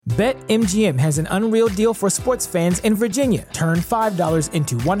BetMGM has an unreal deal for sports fans in Virginia. Turn $5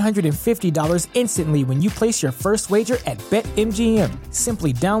 into $150 instantly when you place your first wager at BetMGM.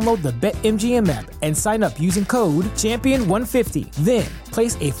 Simply download the BetMGM app and sign up using code Champion150. Then,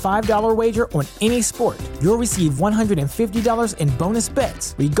 place a $5 wager on any sport. You'll receive $150 in bonus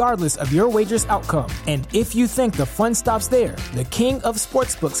bets, regardless of your wager's outcome. And if you think the fun stops there, the King of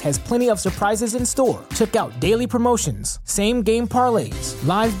Sportsbooks has plenty of surprises in store. Check out daily promotions, same-game parlays,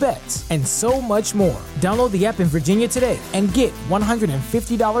 live bets, and so much more. Download the app in Virginia today and get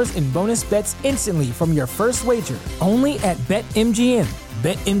 $150 in bonus bets instantly from your first wager. Only at BetMGM.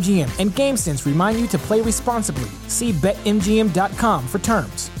 BetMGM and GameSense remind you to play responsibly. See BetMGM.com for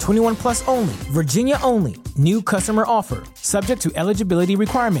terms. 21 plus only. Virginia only. New customer offer. Subject to eligibility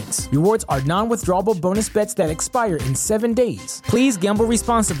requirements. Rewards are non-withdrawable bonus bets that expire in 7 days. Please gamble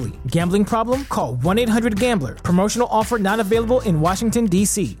responsibly. Gambling problem? Call 1-800-GAMBLER. Promotional offer not available in Washington,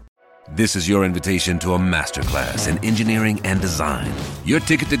 D.C. This is your invitation to a masterclass in engineering and design. Your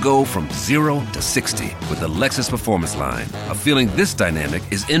ticket to go from 0 to 60 with the Lexus Performance Line. A feeling this dynamic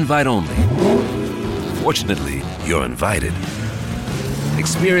is invite only. Fortunately, you're invited.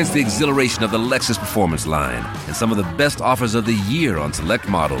 Experience the exhilaration of the Lexus Performance Line and some of the best offers of the year on select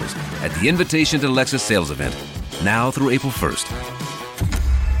models at the Invitation to Lexus sales event, now through April 1st.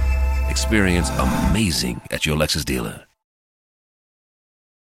 Experience amazing at your Lexus dealer.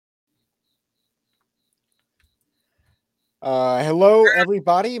 Hello,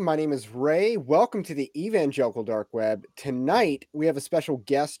 everybody. My name is Ray. Welcome to the Evangelical Dark Web. Tonight, we have a special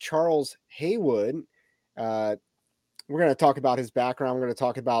guest, Charles Haywood. We're going to talk about his background. We're going to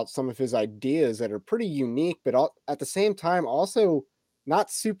talk about some of his ideas that are pretty unique, but at the same time, also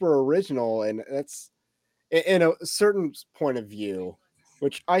not super original. And that's in a certain point of view,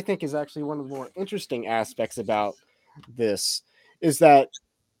 which I think is actually one of the more interesting aspects about this, is that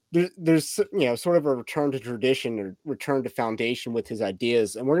there's sort of a return to tradition or return to foundation with his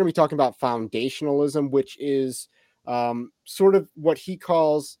ideas. And we're going to be talking about foundationalism, which is sort of what he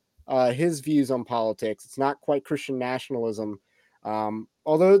calls his views on politics. It's not quite Christian nationalism,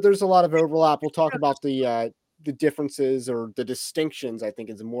 although there's a lot of overlap. We'll talk about the differences or the distinctions, I think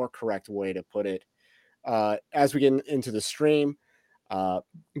is a more correct way to put it, as we get into the stream.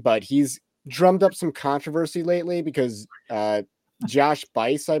 But he's drummed up some controversy lately because Josh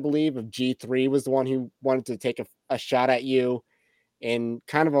Bice, I believe, of G3 was the one who wanted to take a shot at you in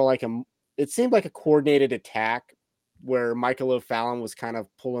kind of it seemed like a coordinated attack where Michael O'Fallon was kind of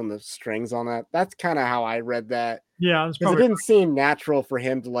pulling the strings on that. That's kind of how I read that. Yeah. Because it didn't seem natural for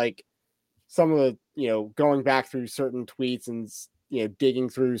him to some of the, going back through certain tweets and, digging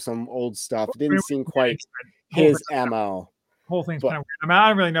through some old stuff. It didn't seem quite his MO. Whole thing's kind of weird. I mean, I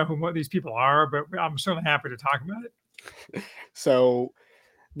don't really know what these people are, but I'm certainly happy to talk about it. So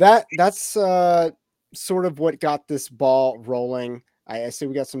that's sort of what got this ball rolling. I see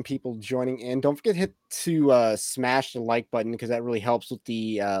we got some people joining in. Don't forget to smash the like button because that really helps with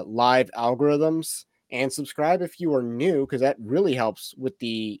the live algorithms, and subscribe if you are new because that really helps with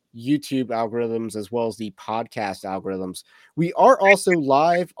the YouTube algorithms as well as the podcast algorithms. We are also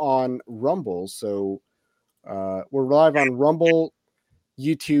live on Rumble. So we're live on Rumble,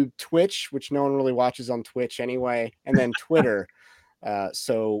 YouTube, Twitch, which no one really watches on Twitch anyway, and then Twitter.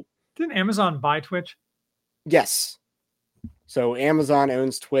 So didn't Amazon buy Twitch? Yes. So Amazon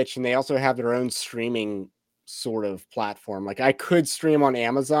owns Twitch, and they also have their own streaming sort of platform. I could stream on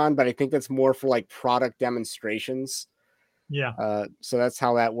Amazon, but I think that's more for product demonstrations. Yeah. So that's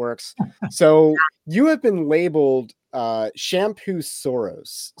how that works. So you have been labeled Shampoo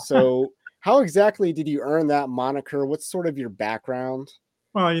Soros. So how exactly did you earn that moniker? What's sort of your background?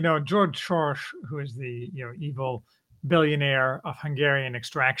 Well, George Soros, who is the evil billionaire of Hungarian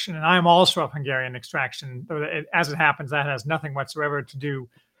extraction, and I'm also of Hungarian extraction. Though as it happens, that has nothing whatsoever to do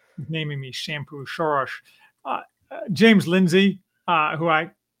with naming me Shampoo Soros. James Lindsay, who I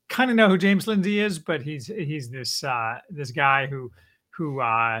kind of know who James Lindsay is, but he's this guy who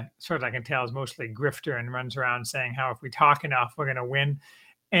sort of I can tell is mostly grifter and runs around saying how if we talk enough, we're going to win.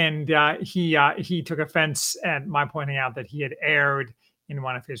 And he took offense at my pointing out that he had erred in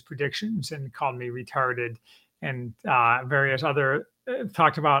one of his predictions and called me retarded, and various other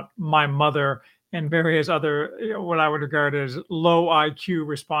talked about my mother and various other what I would regard as low IQ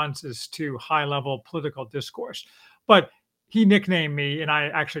responses to high level political discourse. But he nicknamed me, and I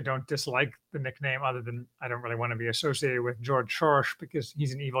actually don't dislike the nickname other than I don't really want to be associated with George Soros because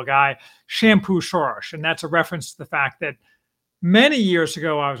he's an evil guy, Shampoo Soros. And that's a reference to the fact that many years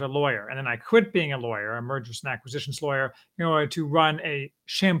ago, I was a lawyer, and then I quit being a lawyer, a mergers and acquisitions lawyer, in order to run a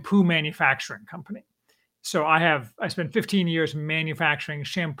shampoo manufacturing company. So I spent 15 years manufacturing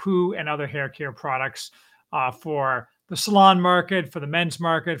shampoo and other hair care products for the salon market, for the men's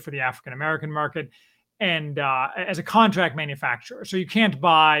market, for the African American market, and as a contract manufacturer. So you can't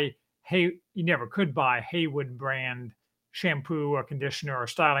buy you never could buy Haywood brand shampoo or conditioner or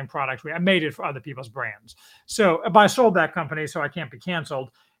styling products. I made it for other people's brands. So, but I sold that company, so I can't be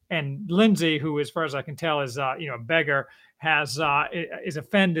canceled. And Lindsay, who, as far as I can tell, is a beggar, is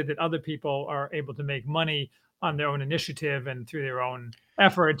offended that other people are able to make money on their own initiative and through their own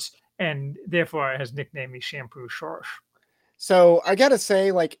efforts, and therefore has nicknamed me Shampoo Schorsch. So I gotta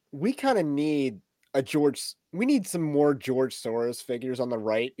say, like, we kind of need we need some more George Soros figures on the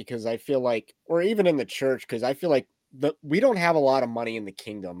right, because I feel like, or even in the church, because I feel like we don't have a lot of money in the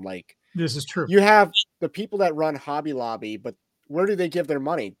kingdom. Like, this is true. You have the people that run Hobby Lobby, but where do they give their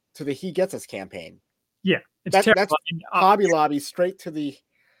money? To the He Gets Us campaign. Yeah, it's terrible. That's Hobby Lobby straight to the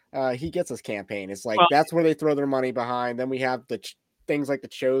He Gets Us campaign. It's like, that's where they throw their money behind. Then we have the things like The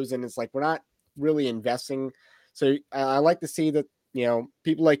Chosen. It's like, we're not really investing. So I like to see that,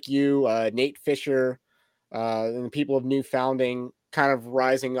 people like you, Nate Fisher, and the people of New Founding kind of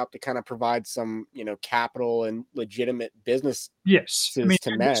rising up to kind of provide some, capital and legitimate business. Yes, to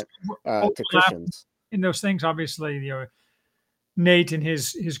Christians. In those things, obviously, Nate and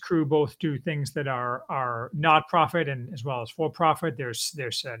his crew both do things that are not profit and as well as for profit. There's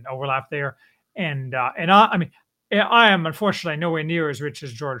an overlap there, and I am unfortunately nowhere near as rich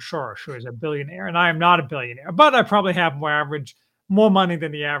as George Soros, who is a billionaire, and I am not a billionaire, but I probably have more money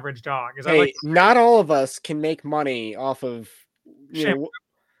than the average dog. Not all of us can make money off of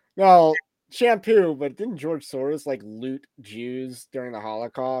shampoo, but didn't George Soros loot Jews during the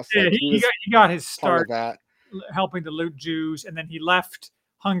Holocaust? Yeah, he got his start helping to loot Jews, and then he left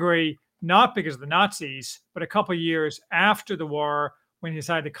Hungary not because of the Nazis, but a couple of years after the war, when he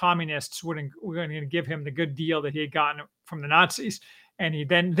decided the communists were going to give him the good deal that he had gotten from the Nazis. And he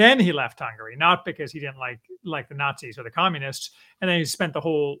then he left Hungary, not because he didn't like the Nazis or the communists. And then he spent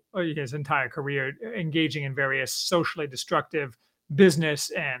his entire career engaging in various socially destructive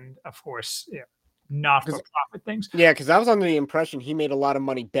business and, of course, not-for-profit things. Yeah, because I was under the impression he made a lot of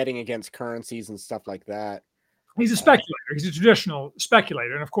money betting against currencies and stuff like that. He's a speculator. He's a traditional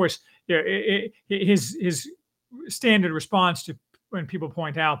speculator. And, of course, his standard response to when people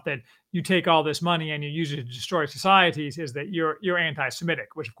point out that you take all this money and you use it to destroy societies is that you're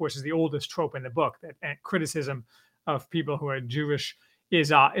anti-Semitic, which of course is the oldest trope in the book, that criticism of people who are Jewish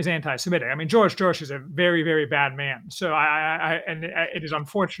is anti-Semitic. I mean, George Soros is a very, very bad man. So it is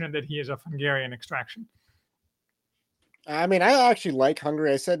unfortunate that he is of Hungarian extraction. I mean, I actually like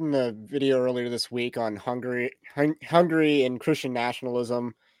Hungary. I said in the video earlier this week on Hungary and Christian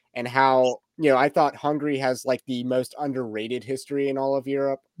nationalism, and how, I thought Hungary has the most underrated history in all of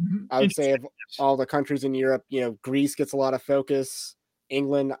Europe. Mm-hmm. I would say of all the countries in Europe, Greece gets a lot of focus,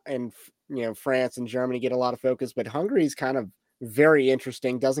 England and, France and Germany get a lot of focus, but Hungary is kind of very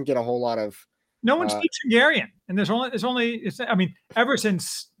interesting. Doesn't get a whole lot of. No one speaks Hungarian, and ever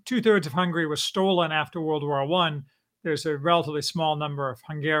since 2/3 of Hungary was stolen after World War I, there's a relatively small number of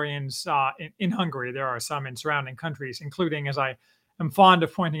Hungarians in Hungary. There are some in surrounding countries, including, as I'm fond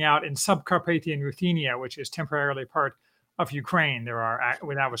of pointing out, in Subcarpathian Ruthenia, which is temporarily part of Ukraine.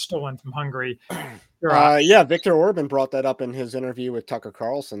 That was stolen from Hungary. Viktor Orban brought that up in his interview with Tucker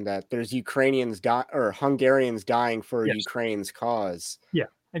Carlson, that there's Hungarians dying for Ukraine's cause. Yeah,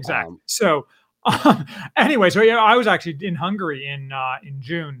 exactly. Anyway, I was actually in Hungary in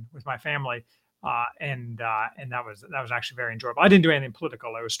June with my family, and that was actually very enjoyable. I didn't do anything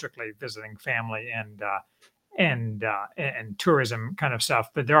political. I was strictly visiting family and tourism kind of stuff.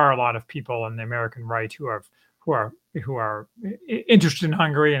 But there are a lot of people on the American right who are interested in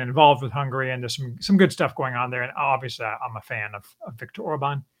Hungary and involved with Hungary, and there's some good stuff going on there. And obviously, I'm a fan of Viktor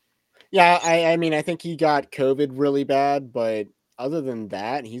Orban. Yeah, I mean, I think he got COVID really bad, but other than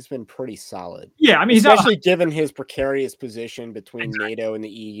that, he's been pretty solid. Yeah, I mean, especially given his precarious position between NATO and the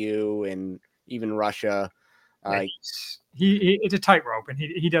EU and even Russia. It's a tightrope, and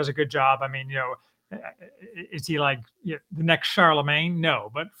he does a good job. I mean, is he the next Charlemagne?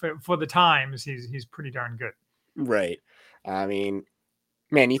 No, but for the times, he's pretty darn good. Right. I mean,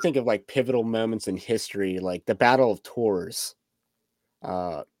 man, you think of pivotal moments in history, like the Battle of Tours.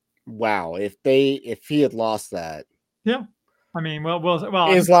 Wow, if he had lost that. Yeah. I mean, well,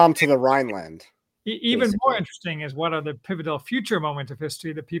 Islam to the Rhineland. Even basically. More interesting is what are the pivotal future moments of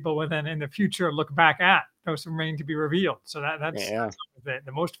history that people will then in the future look back at. Those remain to be revealed. So that's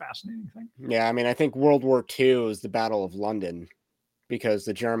the most fascinating thing. Yeah, I mean, I think World War II is the Battle of London, because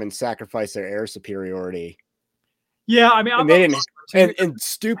the Germans sacrificed their air superiority. Yeah, I mean, and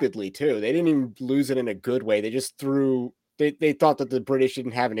stupidly too. They didn't even lose it in a good way. They just threw. They thought that the British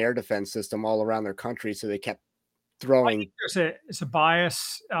didn't have an air defense system all around their country, so they kept throwing. There's a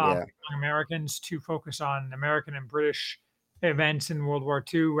bias Yeah. among Americans to focus on American and British events in World War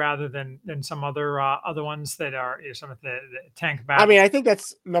II rather than some other ones that are some of the tank battles. I mean, I think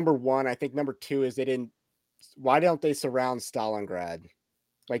that's number one. I think number two is why don't they surround Stalingrad?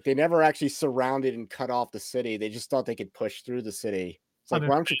 Like, they never actually surrounded and cut off the city. They just thought they could push through the city. It's like,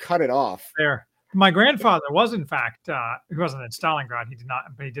 why don't you cut it off? There. My grandfather was, in fact, he wasn't in Stalingrad. He did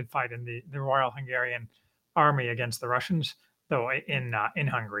not, but he did fight in the Royal Hungarian Army against the Russians, though in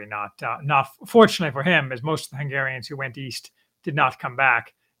Hungary. Not fortunately for him, as most of the Hungarians who went east did not come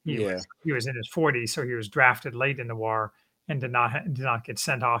back. He was in his 40s, so he was drafted late in the war and did not get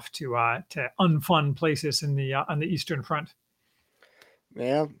sent off to unfun places on the Eastern Front.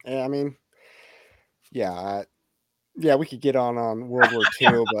 Yeah, I mean, yeah, we could get on World War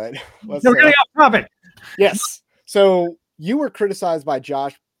II, but let's. We're getting off topic. Yes. So you were criticized by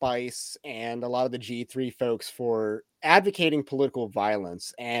Josh Bice and a lot of the G3 folks for advocating political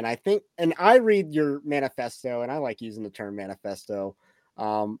violence, and I read your manifesto, and I like using the term manifesto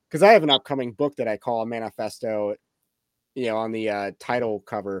because I have an upcoming book that I call a manifesto, on the title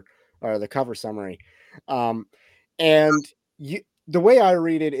cover or the cover summary, and the way I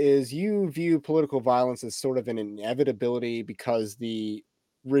read it is you view political violence as sort of an inevitability because the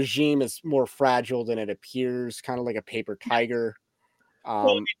regime is more fragile than it appears, kind of like a paper tiger.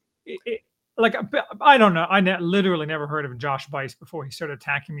 I don't know. I literally never heard of Josh Bice before he started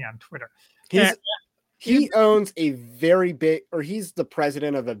attacking me on Twitter. He owns a very big, or he's the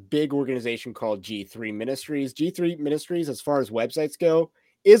president of a big organization called G3 Ministries. G3 Ministries, as far as websites go,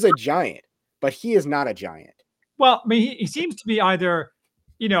 is a giant, but he is not a giant. Well, I mean, he seems to be either,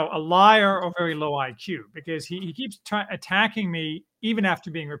 a liar or very low IQ, because he keeps attacking me even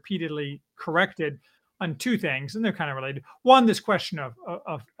after being repeatedly corrected on two things, and they're kind of related. One, this question of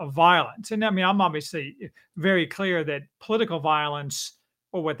violence. And I mean, I'm obviously very clear that political violence,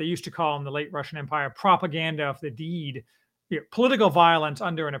 or what they used to call in the late Russian Empire, propaganda of the deed, political violence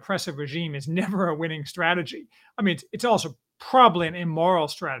under an oppressive regime is never a winning strategy. I mean, it's also probably an immoral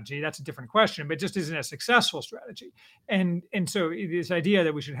strategy. That's a different question, but it just isn't a successful strategy. And so this idea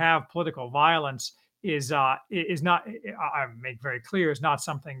that we should have political violence is not, I make very clear, is not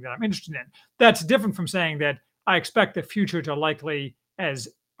something that I'm interested in. That's different from saying that I expect the future to likely, as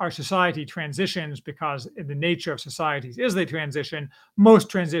our society transitions, because the nature of societies is they transition,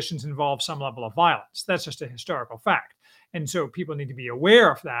 most transitions involve some level of violence. That's just a historical fact. And so people need to be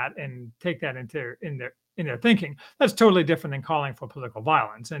aware of that and take that in their thinking. That's totally different than calling for political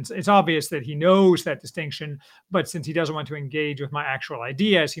violence. And it's obvious that he knows that distinction, but since he doesn't want to engage with my actual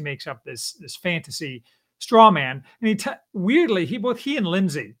ideas, he makes up this fantasy straw man. And weirdly, both he and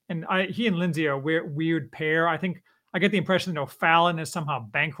Lindsay are a weird pair. I think I get the impression that O'Fallon is somehow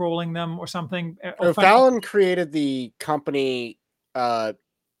bankrolling them or something. O'Fallon created the company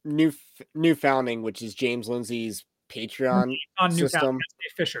New Founding, which is James Lindsay's Patreon system.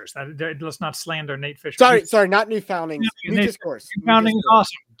 Nate Fisher's. Let's not slander Nate Fisher. Sorry, not New Founding. New Discourse. New Founding is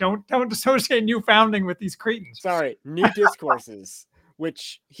awesome. Don't associate New Founding with these cretins. Sorry, New Discourses,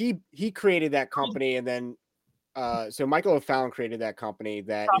 which he created that company, and then so Michael O'Fallon created that company.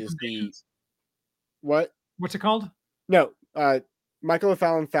 That is the what? What's it called? No, Michael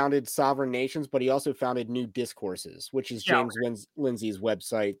O'Fallon founded Sovereign Nations, but he also founded New Discourses, which is James Lindsay's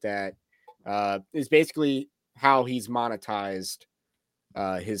website that is basically how he's monetized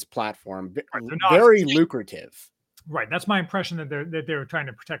his platform. Very lucrative. Right. That's my impression, that they're trying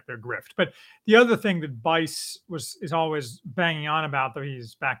to protect their grift. But the other thing that Bice is always banging on about, though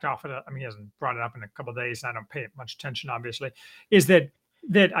he's backed off it, he hasn't brought it up in a couple of days, and I don't pay it much attention, obviously, is that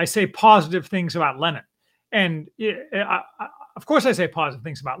I say positive things about Lenin. And of course I say positive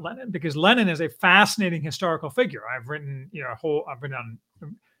things about Lenin, because Lenin is a fascinating historical figure. I've written,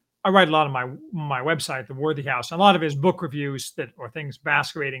 I write a lot on my website, The Worthy House, and a lot of his book reviews or things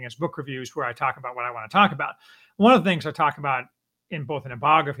masquerading as book reviews where I talk about what I want to talk about. One of the things I talk about in both in a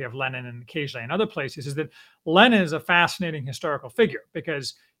biography of Lenin and occasionally in other places is that Lenin is a fascinating historical figure,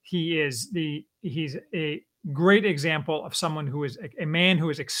 because he's a great example of someone who is a man who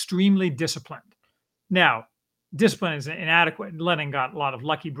is extremely disciplined. Now, discipline is inadequate. Lenin got a lot of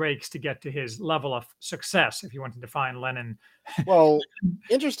lucky breaks to get to his level of success, if you want to define Lenin. Well,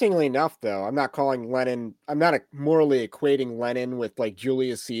 interestingly enough, though, I'm not morally equating Lenin with like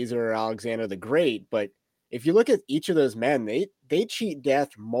Julius Caesar or Alexander the Great, but if you look at each of those men, they cheat death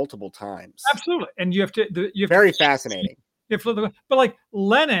multiple times. Absolutely. And you have to very fascinating. But like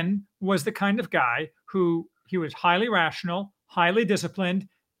Lenin was the kind of guy who he was highly rational, highly disciplined,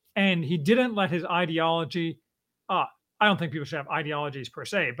 and he didn't let his ideology. I don't think people should have ideologies per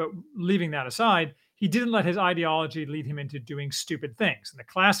se, but leaving that aside, he didn't let his ideology lead him into doing stupid things. And the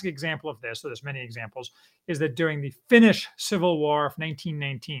classic example of this, so there's many examples, is that during the Finnish Civil War of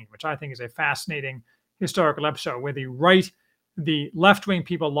 1919, which I think is a fascinating historical episode, where the left-wing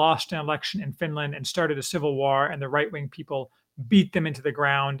people lost an election in Finland and started a civil war, and the right-wing people beat them into the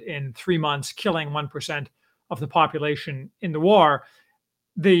ground in 3 months, killing 1% of the population in the war.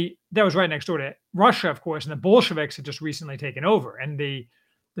 That was right next door to Russia, of course, and the Bolsheviks had just recently taken over. And the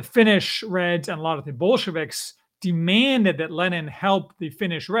Finnish Reds and a lot of the Bolsheviks demanded that Lenin help the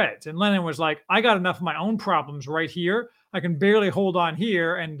Finnish Reds. And Lenin was like, I got enough of my own problems right here. I can barely hold on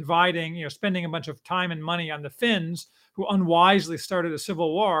here, and spending a bunch of time and money on the Finns who unwisely started a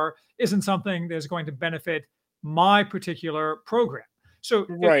civil war isn't something that's going to benefit my particular program. So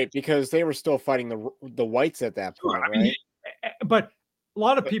right, because they were still fighting the whites at that point, right? But a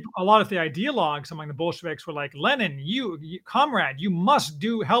lot of the ideologues among the Bolsheviks were like, Lenin, you comrade, you must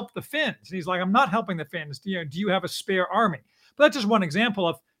help the Finns. And he's like, I'm not helping the Finns. Do you have a spare army? But that's just one example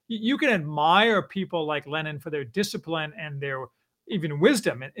of, you can admire people like Lenin for their discipline and their even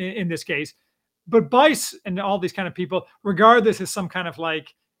wisdom in this case. But Bice and all these kind of people regard this as some kind of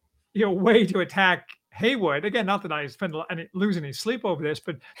way to attack Haywood. Again, not that I lose any sleep over this,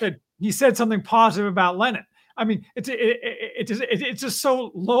 but that he said something positive about Lenin. I mean, it's just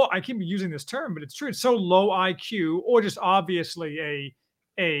so low. I keep using this term, but it's true. It's so low IQ, or just obviously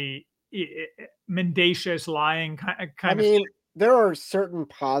a mendacious lying kind of. I mean, there are certain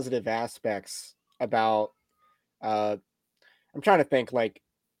positive aspects about. I'm trying to think. Like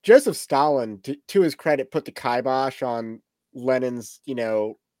Joseph Stalin, to his credit, put the kibosh on Lenin's,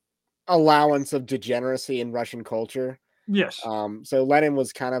 allowance of degeneracy in Russian culture. Yes. So Lenin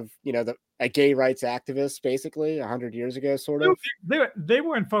was kind of, a gay rights activist, basically 100 years ago, sort of. They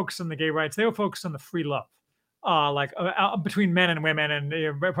weren't focused on the gay rights. They were focused on the free love, between men and women,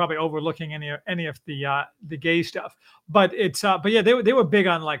 and probably overlooking any of the gay stuff. But yeah, they were big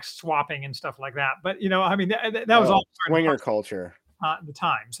on swapping and stuff like that. But that was all swinger culture. The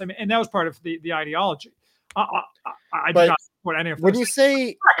times. I mean, and that was part of the ideology. I do not support any of those. When you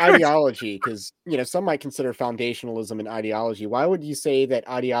say ideology, because some might consider foundationalism an ideology, why would you say that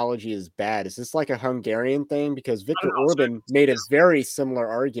ideology is bad? Is this like a Hungarian thing? Because Viktor Orban made a very similar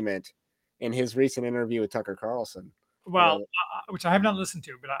argument in his recent interview with Tucker Carlson. Well, which I have not listened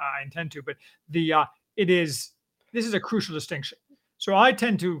to, but I intend to. But this is a crucial distinction. So I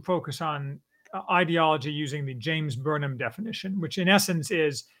tend to focus on ideology using the James Burnham definition, which in essence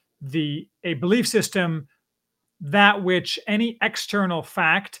is a belief system that which any external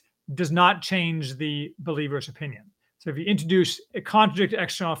fact does not change the believer's opinion. So if you introduce a contradict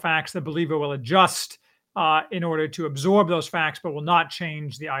external facts, the believer will adjust in order to absorb those facts, but will not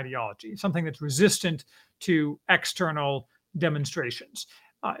change the ideology, something that's resistant to external demonstrations.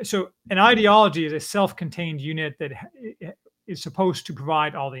 So an ideology is a self-contained unit that is supposed to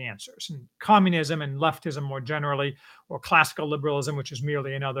provide all the answers. And communism and leftism more generally, or classical liberalism, which is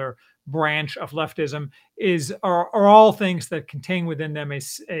merely another branch of leftism, are all things that contain within them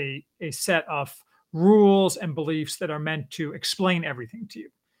a set of rules and beliefs that are meant to explain everything to you.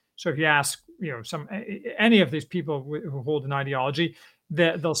 So if you ask, any of these people who hold an ideology,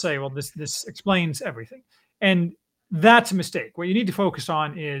 they'll say, well, this explains everything. And that's a mistake. What you need to focus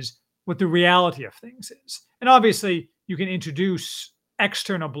on is what the reality of things is. And obviously, you can introduce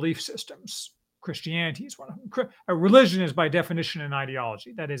external belief systems. Christianity is one of them. A religion is by definition an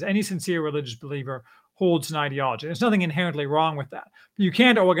ideology. That is, any sincere religious believer holds an ideology. There's nothing inherently wrong with that. But you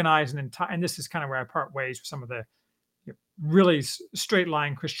can't organize an entire, and this is kind of where I part ways with some of the really straight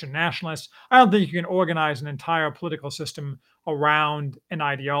line Christian nationalists. I don't think you can organize an entire political system around an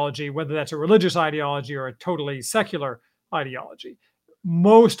ideology, whether that's a religious ideology or a totally secular ideology.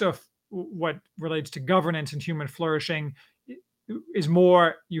 Most of what relates to governance and human flourishing is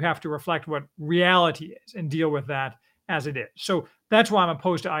more, you have to reflect what reality is and deal with that as it is. So that's why I'm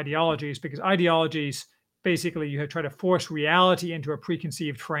opposed to ideologies, because ideologies, basically you try to force reality into a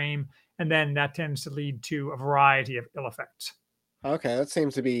preconceived frame, and then that tends to lead to a variety of ill effects. Okay, that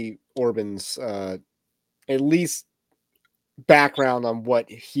seems to be Orban's at least background on what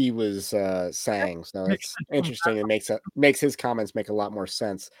he was saying. So it's interesting. It makes his comments make a lot more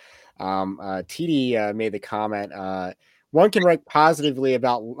sense. TD made the comment, one can write positively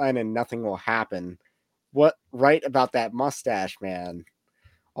about Lenin, nothing will happen. What right about that mustache, man?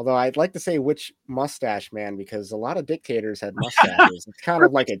 Although I'd like to say which mustache man, because a lot of dictators had mustaches. It's kind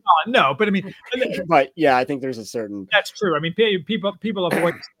of like a no, but I mean, but yeah, I think there's a certain. That's true. I mean, people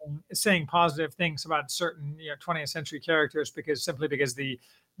avoid saying positive things about certain 20th century characters simply because the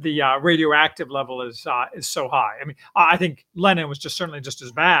radioactive level is so high. I mean, I think Lenin was certainly just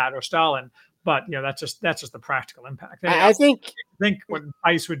as bad, or Stalin, but that's just the practical impact. I think what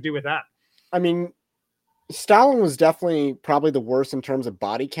ICE would do with that. I mean, Stalin was definitely probably the worst in terms of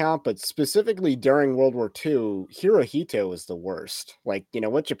body count, but specifically during World War II, Hirohito was the worst. Like,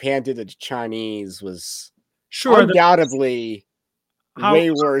 what Japan did to the Chinese was undoubtedly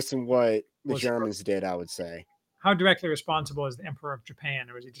way worse than what the Germans did, I would say. How directly responsible is the Emperor of Japan,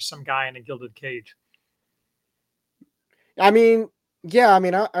 or was he just some guy in a gilded cage? I mean, yeah,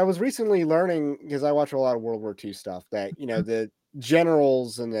 I was recently learning, because I watch a lot of World War II stuff, that, the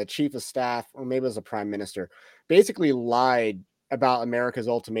generals and the chief of staff, or maybe it was a prime minister, basically lied about America's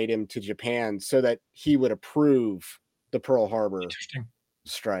ultimatum to Japan so that he would approve the Pearl Harbor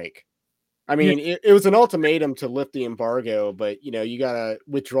strike. I mean, it was an ultimatum to lift the embargo, but you got to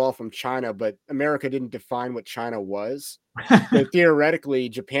withdraw from China, but America didn't define what China was. So theoretically,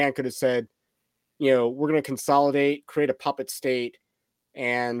 Japan could have said, we're going to consolidate, create a puppet state,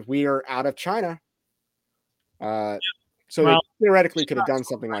 and we are out of China. So they theoretically could have done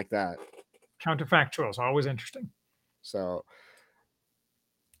something like that. Counterfactuals, always interesting. So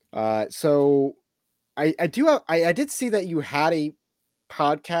I did see that you had a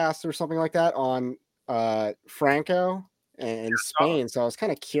podcast or something like that on Franco and Spain. So I was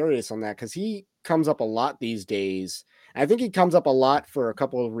kind of curious on that, because he comes up a lot these days. I think he comes up a lot for a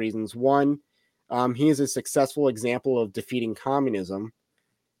couple of reasons. One, he is a successful example of defeating communism,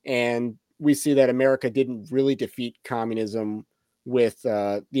 and we see that America didn't really defeat communism with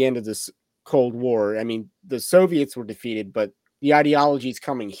the end of this Cold War. I mean, the Soviets were defeated, but the ideology is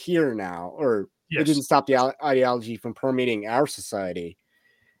coming here now, or it didn't stop the ideology from permeating our society.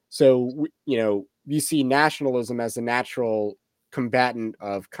 So, you see nationalism as a natural combatant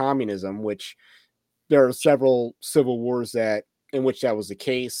of communism, which there are several civil wars in which that was the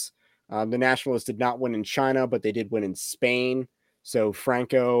case. The nationalists did not win in China, but they did win in Spain. So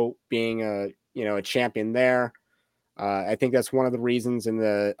Franco being a champion there, I think that's one of the reasons. And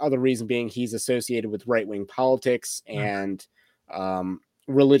the other reason being he's associated with right-wing politics and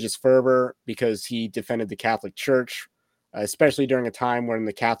religious fervor, because he defended the Catholic Church, especially during a time when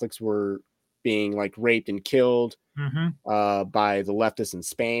the Catholics were being raped and killed by the leftists in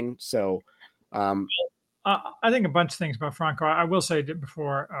Spain. So I think a bunch of things about Franco. I will say that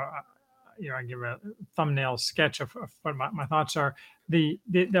before I give a thumbnail sketch of what my thoughts are. The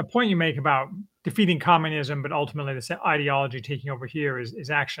point you make about defeating communism, but ultimately this ideology taking over here is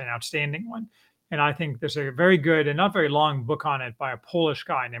actually an outstanding one. And I think there's a very good and not very long book on it by a Polish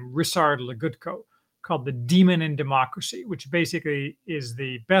guy named Ryszard Legutko called The Demon in Democracy, which basically is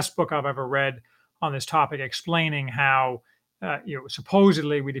the best book I've ever read on this topic, explaining how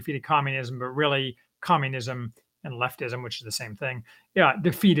supposedly we defeated communism, but really communism and leftism, which is the same thing,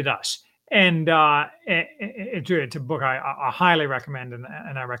 defeated us. And it's a book I highly recommend, and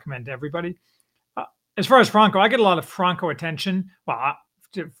I recommend to everybody. As far as Franco, I get a lot of Franco attention. Well,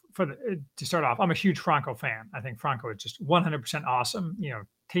 to start off, I'm a huge Franco fan. I think Franco is just 100% awesome.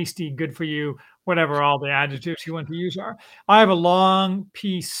 Tasty, good for you, whatever all the adjectives you want to use are. I have a long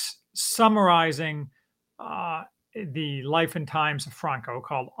piece summarizing the life and times of Franco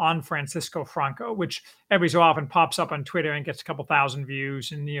called On Francisco Franco, which every so often pops up on Twitter and gets a couple thousand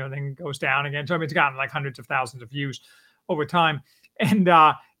views, and then goes down again. So it's gotten hundreds of thousands of views over time, and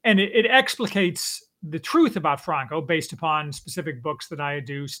it explicates the truth about Franco based upon specific books that I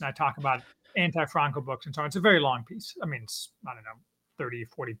adduce, and I talk about anti-Franco books and so on. It's a very long piece. I mean, it's 30,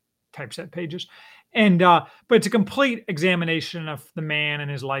 40 typeset pages. And but it's a complete examination of the man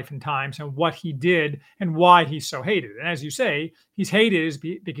and his life and times and what he did and why he's so hated. And as you say, he's hated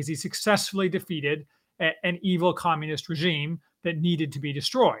because he successfully defeated an evil communist regime that needed to be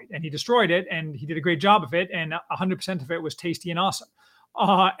destroyed. And he destroyed it, and he did a great job of it, and 100% of it was tasty and awesome.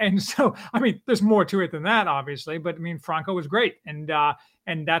 And so, there's more to it than that, obviously, but Franco was great. And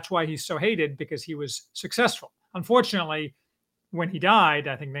that's why he's so hated, because he was successful. Unfortunately, when he died,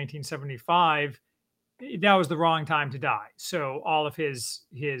 I think 1975, that was the wrong time to die. So all of his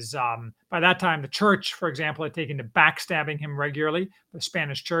by that time, the church, for example, had taken to backstabbing him regularly, the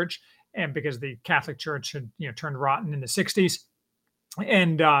Spanish church, and because the Catholic Church had turned rotten in the 60s.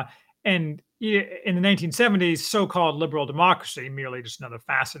 And in the 1970s, so-called liberal democracy, merely just another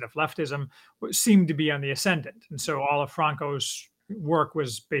facet of leftism, seemed to be on the ascendant. And so all of Franco's work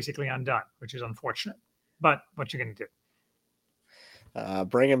was basically undone, which is unfortunate. But what you're going to do?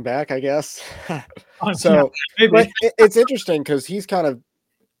 Bring him back, I guess. Yeah, maybe. But it's interesting because he's kind of,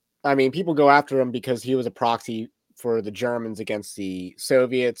 I mean, people go after him because he was a proxy for the Germans against the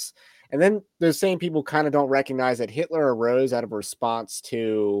Soviets. And then those same people kind of don't recognize that Hitler arose out of a response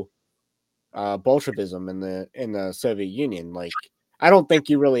to Bolshevism in the Soviet Union. Like, I don't think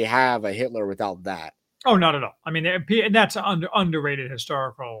you really have a Hitler without that. Oh, not at all. I mean, that's an underrated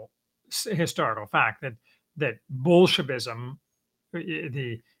historical fact that Bolshevism,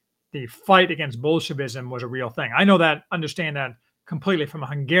 the fight against Bolshevism was a real thing. I know that, understand that completely from a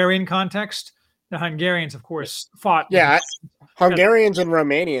Hungarian context. The Hungarians, of course, fought. Yeah, Hungarians and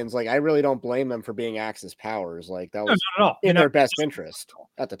Romanians, like, I really don't blame them for being Axis powers. Like, that was not at all. in their best interest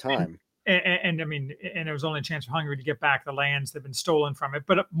at the time. And I mean, and there was only a chance for Hungary to get back the lands that had been stolen from it.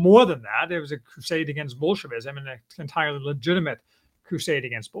 But more than that, it was a crusade against Bolshevism, and an entirely legitimate crusade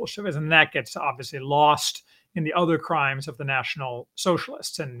against Bolshevism. And that gets obviously lost in the other crimes of the National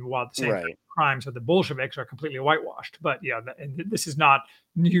Socialists, and while the same crimes of the Bolsheviks are completely whitewashed. But yeah, this is not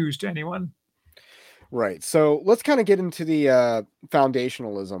news to anyone. Right. So let's kind of get into the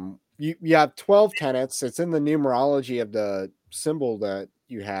foundationalism. You have 12 tenets. It's in the numerology of the symbol that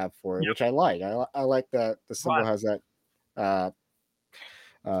you have for it, which I like. I like that the symbol has that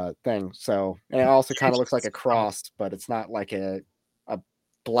thing. So, and it also kind of looks like a cross, but it's not like a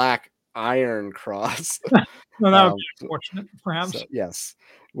black iron cross. No, that would be unfortunate, perhaps. So, yes,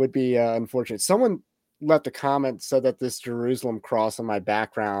 would be unfortunate. Someone left a comment, said that this Jerusalem cross on my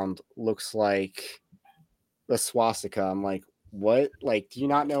background looks like the swastika. I'm like, what? Like, do you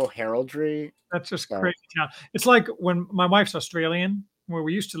not know heraldry? That's just crazy town. It's like when my wife's Australian, where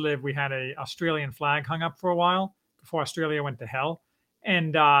we used to live, we had a Australian flag hung up for a while before Australia went to hell.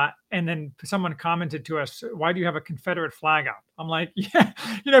 And then someone commented to us, "Why do you have a Confederate flag out?" I'm like, yeah,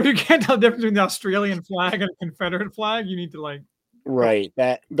 if you can't tell the difference between the Australian flag and a Confederate flag, you need to like. Right.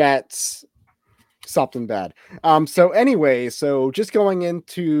 That's something bad. So anyway, so just going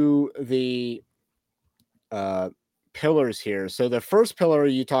into the pillars here. So the first pillar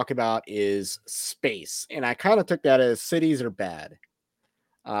you talk about is space, and I kind of took that as cities are bad.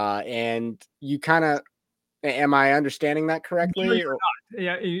 And you kind of, am I understanding that correctly? No, you're not.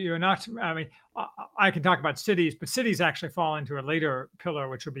 Yeah, you're not. I mean, I can talk about cities, but cities actually fall into a later pillar,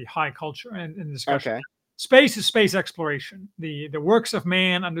 which would be high culture and discussion. Okay. Space is space exploration, the works of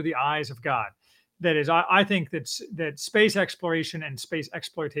man under the eyes of God. That is, I think that space exploration and space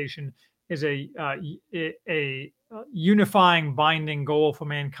exploitation is a unifying, binding goal for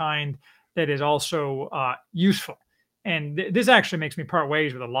mankind that is also useful. And this actually makes me part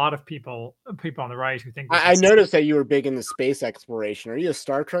ways with a lot of people on the right who think. I noticed that you were big into space exploration. Are you a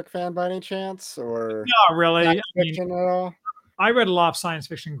Star Trek fan by any chance, or not really? Fiction at all? I read a lot of science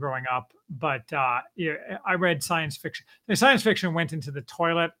fiction growing up, but I read science fiction. The science fiction went into the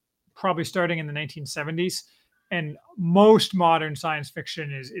toilet probably starting in the 1970s, and most modern science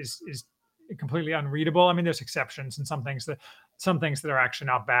fiction is completely unreadable. I mean, there's exceptions and some things that are actually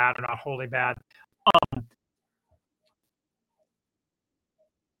not bad or not wholly bad.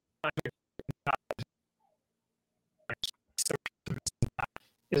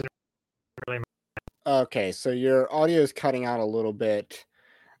 Okay, so your audio is cutting out a little bit.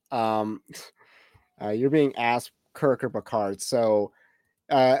 You're being asked Kirk or Picard. So,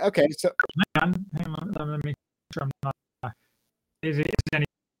 okay, so hang on, let me make sure I'm not. Is it any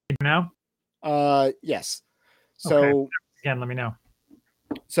now? Yes. So okay. Again, let me know.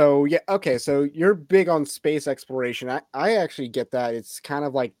 So yeah, okay. So you're big on space exploration. I actually get that. It's kind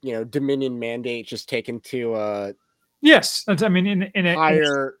of like, Dominion mandate just taken to yes. That's, I mean, in a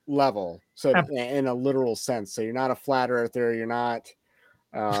higher level. So in a literal sense. So you're not a flat earther. You're not,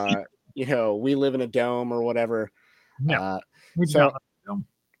 we live in a dome or whatever. No, we do not live in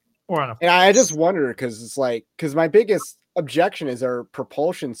a dome. And I just wonder because my biggest objection is our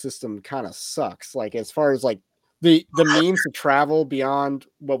propulsion system kind of sucks. Like, as far as like the means to travel beyond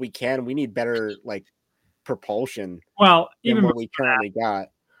what we can, we need better like propulsion. Well, even what we currently got.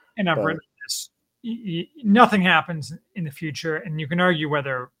 And I've written this. Nothing happens in the future, and you can argue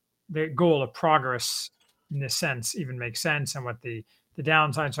whether the goal of progress in this sense even makes sense, and what the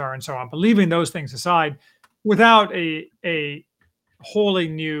downsides are, and so on. But leaving those things aside, without a wholly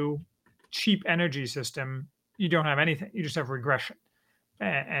new, cheap energy system, you don't have anything. You just have regression.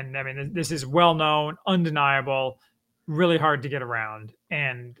 And I mean, this is well known, undeniable, really hard to get around.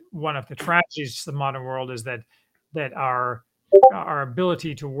 And one of the tragedies of the modern world is that our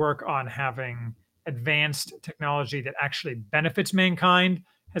ability to work on having advanced technology that actually benefits mankind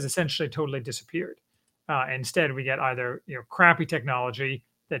has essentially totally disappeared. Instead, we get either crappy technology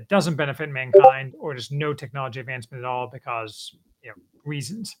that doesn't benefit mankind, or just no technology advancement at all because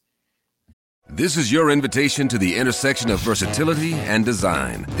reasons. This is your invitation to the intersection of versatility and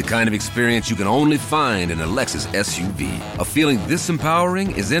design. The kind of experience you can only find in a Lexus SUV. A feeling this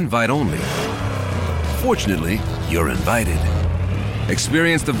empowering is invite only. Fortunately, you're invited.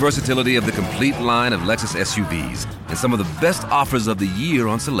 Experience the versatility of the complete line of Lexus SUVs and some of the best offers of the year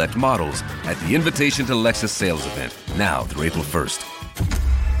on select models at the Invitation to Lexus sales event, now through April 1st.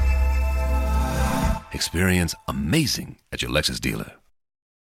 Experience amazing at your Lexus dealer.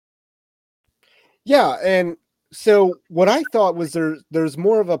 Yeah, and so what I thought was there's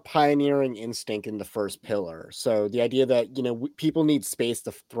more of a pioneering instinct in the first pillar. So the idea that, people need space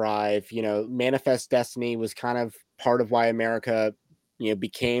to thrive, manifest destiny was kind of part of why America,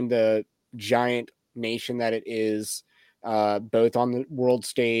 became the giant nation that it is, both on the world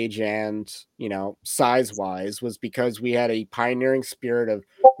stage and, size-wise, was because we had a pioneering spirit of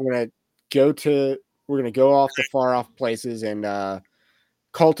we're going to go off to far off places and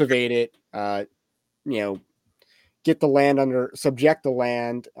cultivate it, subject the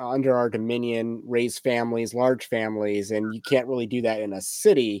land under our dominion, raise families, large families, and you can't really do that in a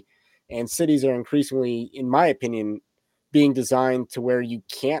city. And cities are increasingly, in my opinion, being designed to where you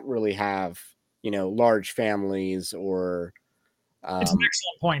can't really have, large families or. It's an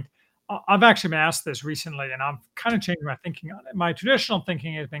excellent point. I've actually been asked this recently, and I've kind of changed my thinking on it. My traditional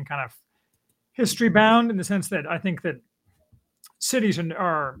thinking has been kind of history bound in the sense that I think that cities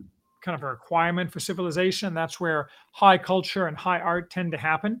are kind of a requirement for civilization. That's where high culture and high art tend to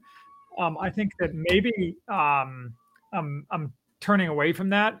happen. I think that maybe I'm turning away from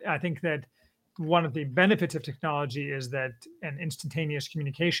that. I think that one of the benefits of technology is that an instantaneous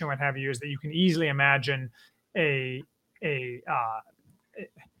communication, what have you, is that you can easily imagine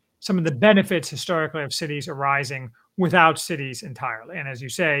some of the benefits historically of cities arising without cities entirely. And as you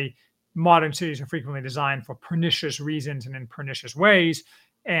say, modern cities are frequently designed for pernicious reasons and in pernicious ways.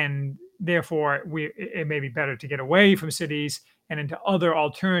 And therefore, it may be better to get away from cities and into other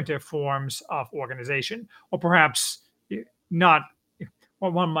alternative forms of organization, or perhaps not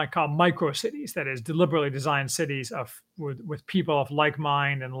what one might call micro cities, that is, deliberately designed cities with people of like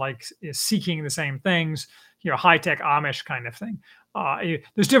mind and seeking the same things, high-tech Amish kind of thing.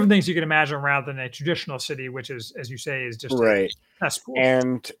 There's different things you can imagine rather than a traditional city, which is, as you say, is just right. a cesspool.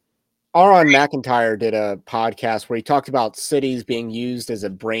 And Aaron McIntyre did a podcast where he talked about cities being used as a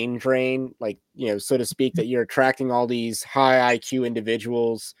brain drain, so to speak, that you're attracting all these high IQ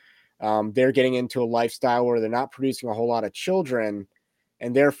individuals. They're getting into a lifestyle where they're not producing a whole lot of children,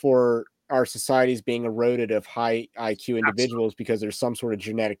 and therefore our society is being eroded of high IQ individuals because there's some sort of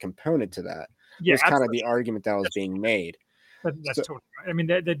genetic component to that. Yeah, was kind of the argument that was being made. That's totally right. I mean,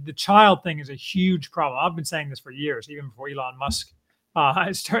 the child thing is a huge problem. I've been saying this for years, even before Elon Musk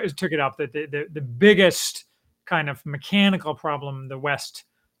took it up, that the biggest kind of mechanical problem the West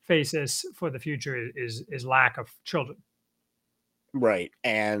faces for the future is lack of children. Right.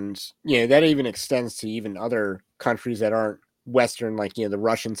 And, that even extends to even other countries that aren't Western, like, the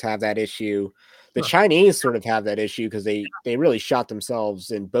Russians have that issue. The Chinese sort of have that issue because they really shot themselves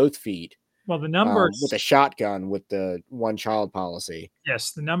in both feet. Well, the numbers with a shotgun with the one child policy.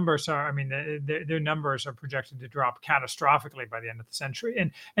 Yes, the numbers are. I mean, their numbers are projected to drop catastrophically by the end of the century,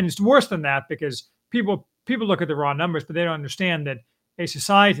 and it's worse than that because people look at the raw numbers, but they don't understand that a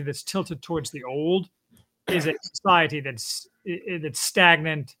society that's tilted towards the old is a society that's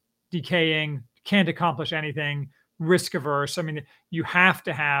stagnant, decaying, can't accomplish anything, risk averse. I mean, you have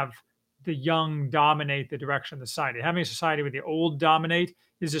to have the young dominate the direction of the society. Having a society where the old dominate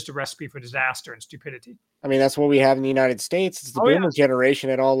is just a recipe for disaster and stupidity. I mean, that's what we have in the United States. It's the boomer generation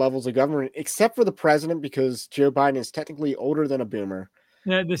at all levels of government, except for the president, because Joe Biden is technically older than a boomer.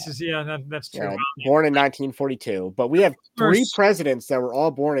 Yeah, that's true. Yeah, born in 1942. But we have three presidents that were all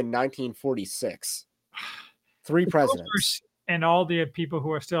born in 1946. Three presidents. And all the people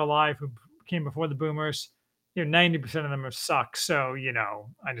who are still alive who came before the boomers, 90% of them are suck. So,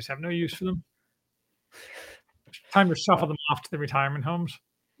 I just have no use for them. Time to shuffle them off to the retirement homes.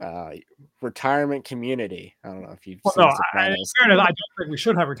 Retirement community. I don't know if you've seen I don't think we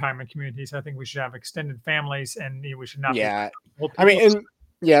should have retirement communities. I think we should have extended families, and we should not. Yeah, I mean,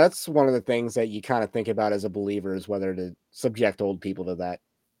 that's one of the things that you kind of think about as a believer is whether to subject old people to that.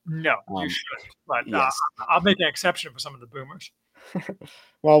 No, you should. But yes. I'll make an exception for some of the boomers.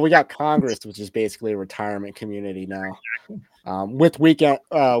 Well, we got Congress, which is basically a retirement community now, with weekend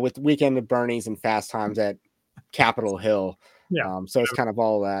of Bernie's and Fast Times at Capitol Hill. Yeah. So it's kind of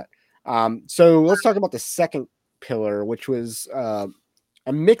all that. So let's talk about the second pillar, which was a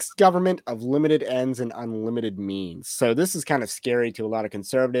mixed government of limited ends and unlimited means. So this is kind of scary to a lot of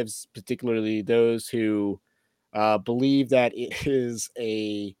conservatives, particularly those who believe that it is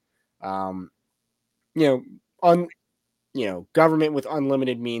a, you know, government with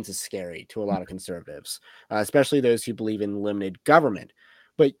unlimited means is scary to a lot of conservatives, especially those who believe in limited government.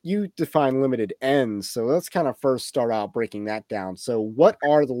 But you define limited ends. So let's kind of first start out breaking that down. So what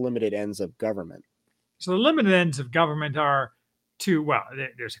are the limited ends of government? So the limited ends of government are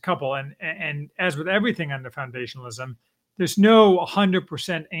there's a couple. And as with everything under foundationalism, there's no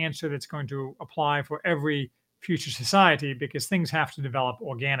 100% answer that's going to apply for every future society because things have to develop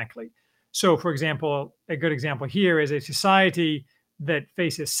organically. So, for example, a good example here is a society that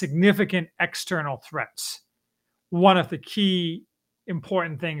faces significant external threats. One of the key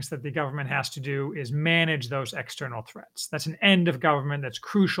important things that the government has to do is manage those external threats. That's an end of government that's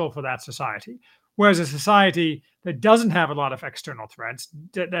crucial for that society. Whereas a society that doesn't have a lot of external threats,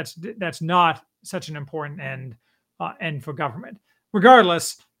 that's not such an important end for government.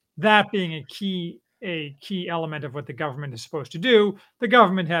 Regardless, that being a key element of what the government is supposed to do, the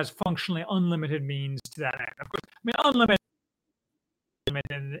government has functionally unlimited means to that end. Of course, I mean unlimited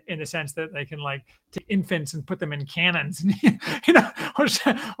in the sense that they can like take infants and put them in cannons, or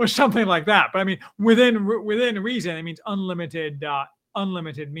something like that. But I mean, within reason, it means unlimited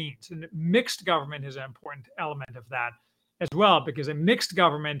means. And mixed government is an important element of that as well, because a mixed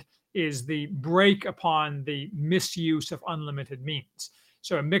government is the break upon the misuse of unlimited means.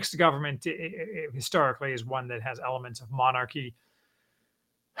 So a mixed government historically is one that has elements of monarchy,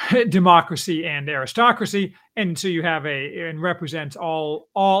 democracy, and aristocracy, and so you have and represents all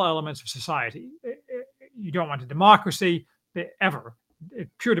elements of society. You don't want a democracy ever.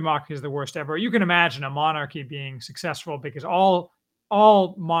 Pure democracy is the worst ever. You can imagine a monarchy being successful because all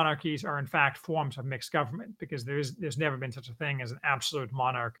monarchies are in fact forms of mixed government, because there's never been such a thing as an absolute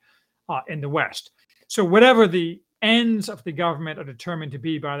monarch in the West. So whatever the ends of the government are determined to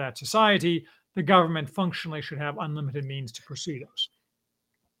be by that society, the government functionally should have unlimited means to pursue those.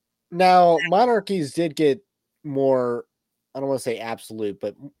 Now, monarchies did get more, I don't want to say absolute,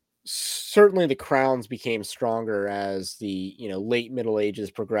 but certainly the crowns became stronger as the late Middle Ages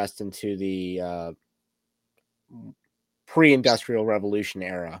progressed into the pre-industrial revolution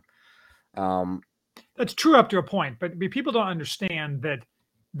era. That's true up to a point, but people don't understand that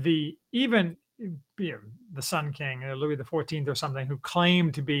the Sun King, Louis XIV or something, who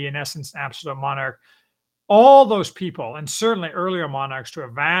claimed to be in essence an absolute monarch, all those people, and certainly earlier monarchs to a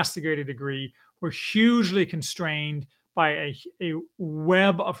vastly greater degree, were hugely constrained by a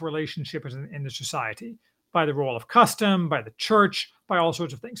web of relationships in the society, by the role of custom, by the church, by all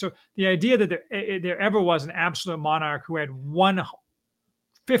sorts of things. So the idea that there ever was an absolute monarch who had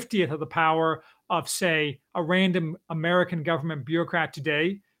 1/50th of the power of, say, a random American government bureaucrat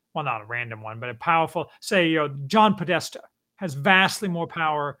today, well, not a random one, but a powerful, say, John Podesta has vastly more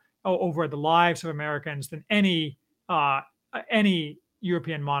power over the lives of Americans than any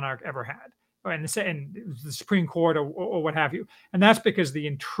European monarch ever had, and the Supreme Court or what have you. And that's because the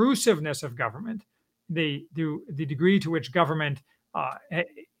intrusiveness of government, the degree to which government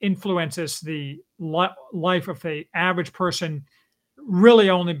influences the life of the average person,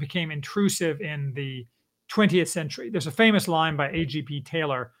 really only became intrusive in the 20th century. There's a famous line by A.J.P.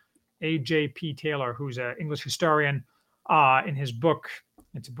 Taylor, who's an English historian, in his book.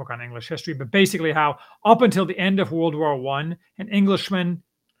 It's a book on English history, but basically how up until the end of World War I, an Englishman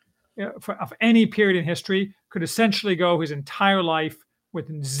of any period in history could essentially go his entire life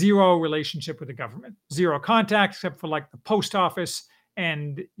with zero relationship with the government, zero contact except for like the post office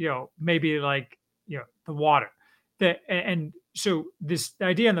and maybe like the water. And so this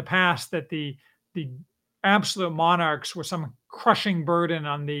idea in the past that the absolute monarchs were some crushing burden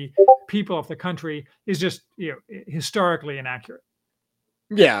on the people of the country is just historically inaccurate.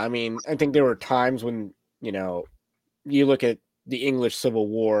 Yeah, I mean, I think there were times when you look at the English Civil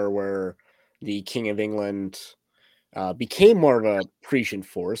War where the King of England became more of a prescient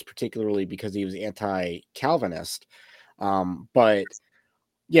force, particularly because he was anti-Calvinist. But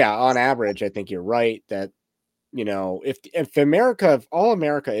yeah, on average, I think you're right that if America, if all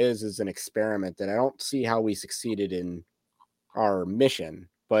America is an experiment, then I don't see how we succeeded in our mission.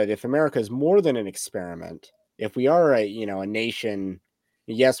 But if America is more than an experiment, if we are a nation,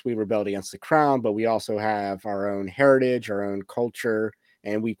 yes, we rebelled against the crown, but we also have our own heritage, our own culture,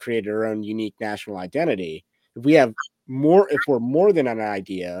 and we've created our own unique national identity. If we're more than an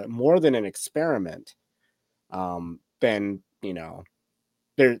idea, more than an experiment, then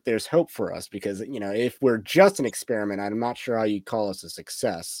there's hope for us, because if we're just an experiment, I'm not sure how you call us a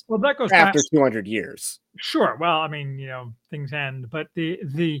success. Well, that goes after back 200 years. Sure. Well, I mean, things end, but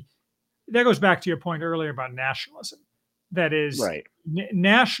that goes back to your point earlier about nationalism. That is, right.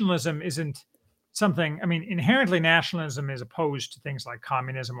 Nationalism isn't something. I mean, inherently, nationalism is opposed to things like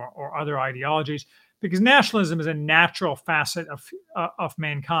communism or other ideologies, because nationalism is a natural facet of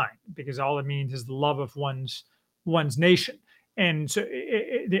mankind, because all it means is the love of one's nation. And so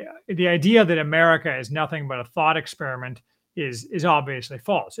the idea that America is nothing but a thought experiment is obviously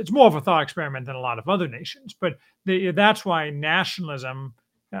false. It's more of a thought experiment than a lot of other nations, but that's why nationalism,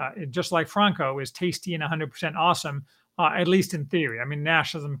 just like Franco, is tasty and 100% awesome, at least in theory. I mean,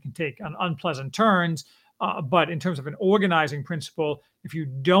 nationalism can take unpleasant turns, but in terms of an organizing principle, if you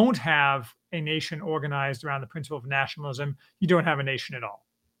don't have a nation organized around the principle of nationalism, you don't have a nation at all.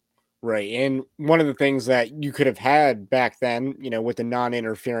 Right. And one of the things that you could have had back then, with the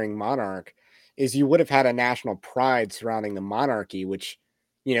non-interfering monarch, is you would have had a national pride surrounding the monarchy, which,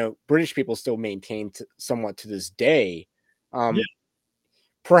 British people still maintain somewhat to this day. Yeah.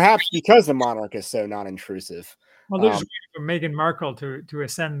 Perhaps because the monarch is so non-intrusive. Well, they're just waiting for Meghan Markle to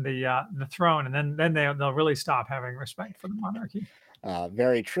ascend the throne, and then they'll really stop having respect for the monarchy.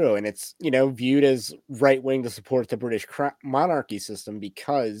 Very true. And it's, viewed as right wing to support the British monarchy system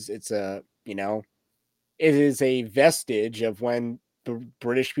because it is a vestige of when the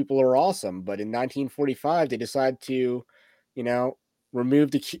British people are awesome. But in 1945, they decide to,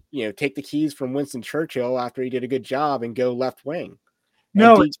 remove take the keys from Winston Churchill after he did a good job and go left wing.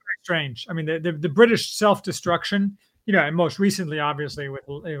 No, it's very strange. I mean, the British self-destruction, and most recently, obviously, with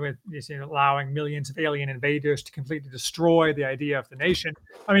allowing millions of alien invaders to completely destroy the idea of the nation.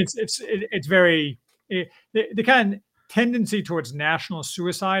 I mean, it's very the kind of tendency towards national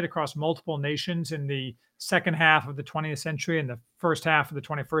suicide across multiple nations in the second half of the 20th century and the first half of the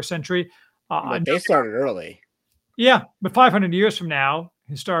 21st century. But they started early. Yeah, but 500 years from now,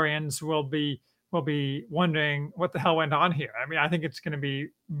 historians will be wondering what the hell went on here. I mean, I think it's going to be.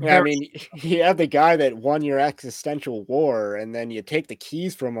 You have the guy that won your existential war, and then you take the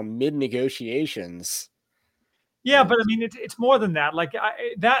keys from him mid negotiations. Yeah, but I mean, it's more than that. Like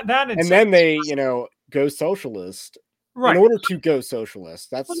that, and then they, go socialist. Right. In order to go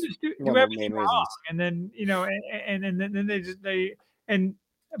socialist, that's do one of the main reasons. Wrong. And then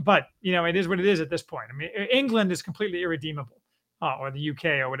but it is what it is at this point. I mean, England is completely irredeemable. Or the UK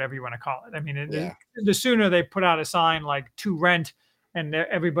or whatever you want to call it. I mean, the sooner they put out a sign like "to rent," and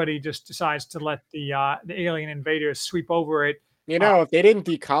everybody just decides to let the alien invaders sweep over it. If they didn't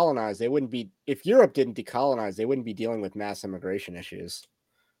decolonize, they wouldn't be. If Europe didn't decolonize, they wouldn't be dealing with mass immigration issues.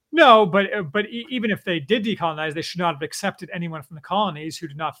 No, but even if they did decolonize, they should not have accepted anyone from the colonies who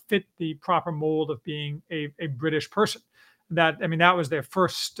did not fit the proper mold of being a British person. That was their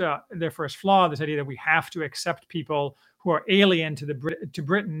first flaw. This idea that we have to accept people who are alien to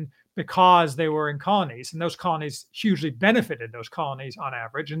Britain because they were in colonies, and those colonies hugely benefited those colonies on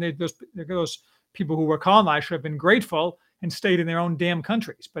average. And those people who were colonized should have been grateful and stayed in their own damn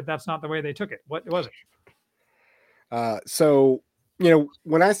countries. But that's not the way they took it. What was it? So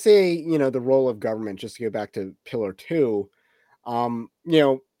when I say the role of government, just to go back to Pillar 2,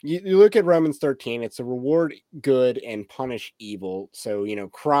 you look at Romans 13, it's a reward good and punish evil. So,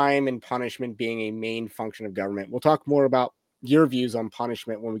 crime and punishment being a main function of government. We'll talk more about your views on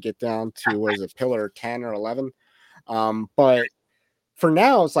punishment when we get down to, what is it, Pillar 10 or 11. But for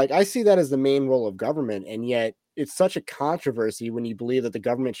now, it's like, I see that as the main role of government. And yet it's such a controversy when you believe that the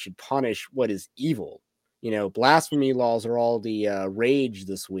government should punish what is evil. Blasphemy laws are all the rage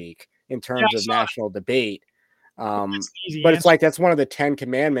this week in terms of national debate. But it's like, that's one of the 10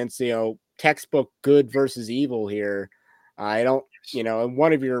 commandments, textbook good versus evil here. I don't, and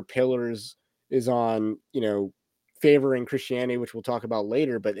one of your pillars is on, favoring Christianity, which we'll talk about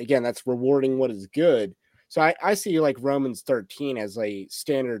later. But again, that's rewarding what is good. So I see like Romans 13 as a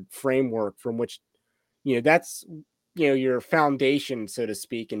standard framework from which, that's, your foundation, so to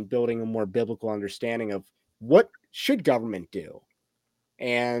speak, in building a more biblical understanding of what should government do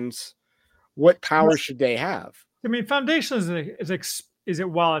and what power should they have. I mean, foundationalism is it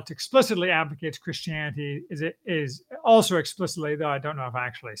while it explicitly advocates Christianity, is also explicitly, though I don't know if I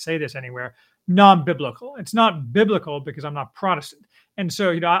actually say this anywhere, non-biblical. It's not biblical because I'm not Protestant, and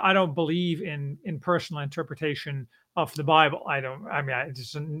so I don't believe in personal interpretation of the Bible.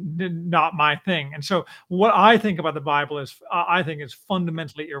 It's not my thing. And so what I think about the Bible is I think is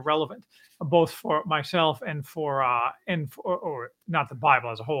fundamentally irrelevant, both for myself and for or not the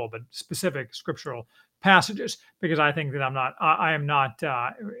Bible as a whole, but specific scriptural passages, because I think that I am not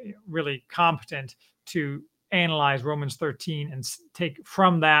really competent to analyze Romans 13 and take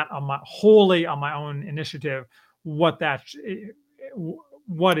from that wholly on my own initiative what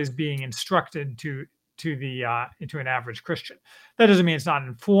is being instructed to an average Christian. That doesn't mean it's not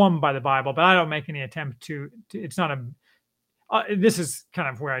informed by the Bible, but I don't make any attempt to it's not this is kind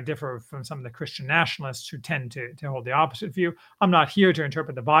of where I differ from some of the Christian nationalists who tend to hold the opposite view. I'm not here to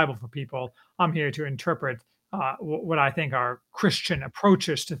interpret the Bible for people. I'm here to interpret what I think are Christian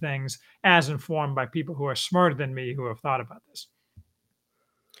approaches to things as informed by people who are smarter than me who have thought about this.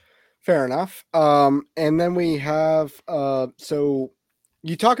 Fair enough. And then we have, so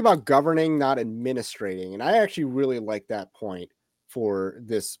you talk about governing, not administrating. And I actually really like that point for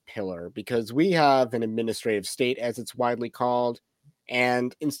this pillar, because we have an administrative state, as it's widely called.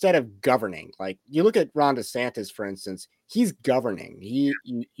 And instead of governing, like you look at Ron DeSantis, for instance, he's governing.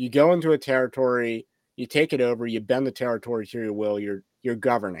 You go into a territory, you take it over, you bend the territory to your will, you're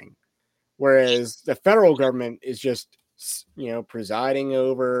governing. Whereas the federal government is just, presiding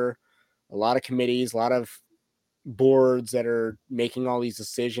over a lot of committees, a lot of boards that are making all these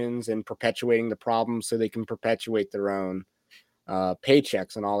decisions and perpetuating the problems so they can perpetuate their own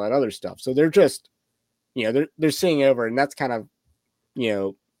paychecks and all that other stuff. So they're just, they're seeing over, and that's kind of,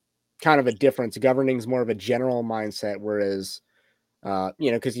 kind of a difference. Governing is more of a general mindset, whereas,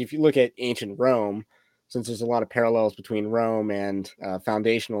 because if you look at ancient Rome, since there's a lot of parallels between Rome and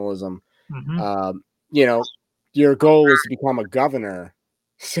foundationalism, your goal was to become a governor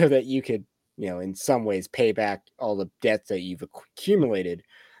so that you could, in some ways pay back all the debts that you've accumulated.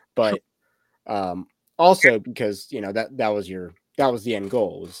 But also because, that was the end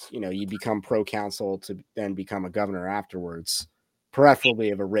goal, was, you become proconsul to then become a governor afterwards, preferably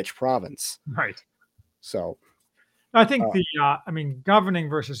of a rich province. Right. So I think governing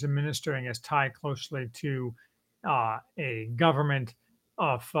versus administering is tied closely to a government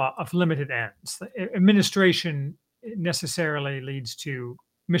of limited ends. Administration necessarily leads to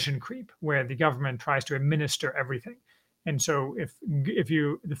mission creep, where the government tries to administer everything. And so if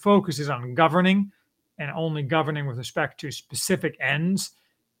the focus is on governing and only governing with respect to specific ends,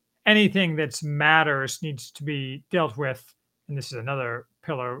 anything that matters needs to be dealt with. And this is another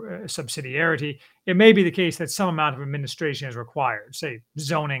pillar, subsidiarity. It may be the case that some amount of administration is required, say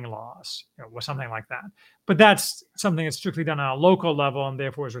zoning laws, or something like that. But that's something that's strictly done on a local level and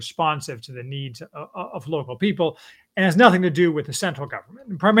therefore is responsive to the needs of local people and has nothing to do with the central government.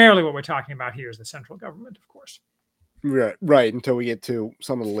 And primarily what we're talking about here is the central government, of course. Right, until we get to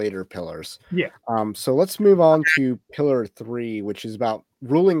some of the later pillars. Yeah. So let's move on to pillar 3, which is about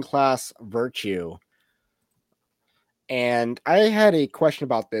ruling class virtue. And I had a question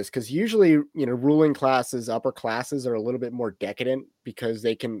about this, because usually, ruling classes, upper classes, are a little bit more decadent because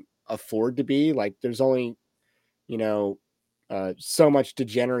they can afford to be. Like, there's only, so much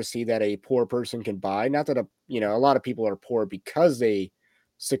degeneracy that a poor person can buy. Not that a lot of people are poor because they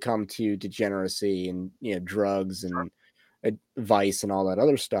succumb to degeneracy and drugs and vice and all that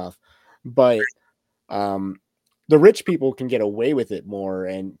other stuff, but the rich people can get away with it more,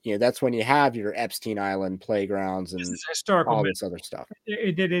 and that's when you have your Epstein Island playgrounds and all this other stuff.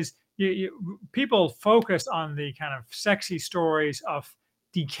 It is people focus on the kind of sexy stories of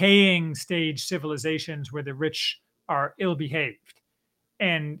decaying stage civilizations where the rich are ill-behaved,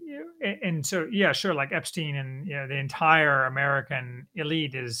 and so sure, like Epstein and the entire American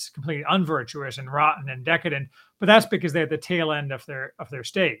elite is completely unvirtuous and rotten and decadent, but that's because they're at the tail end of their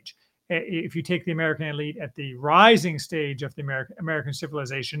stage. If you take the American elite at the rising stage of the American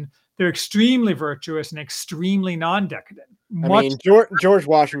civilization, they're extremely virtuous and extremely non-decadent. George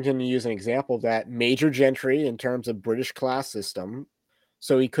Washington used an example of that. Major gentry in terms of British class system.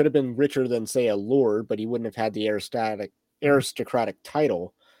 So he could have been richer than, say, a lord, but he wouldn't have had the aristocratic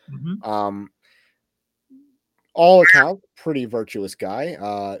title. All accounts, pretty virtuous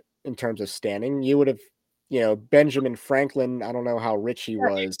guy in terms of standing. You would have, Benjamin Franklin, I don't know how rich he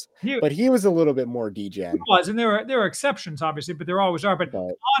was, but he was a little bit more degen. He was, and there are exceptions, obviously, but there always are. But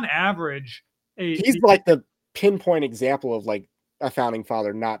on average, he's like the pinpoint example of like a founding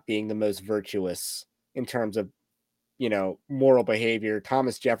father not being the most virtuous in terms of, moral behavior.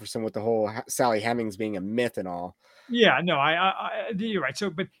 Thomas Jefferson with the whole Sally Hemings being a myth and all. Yeah, no, you're right.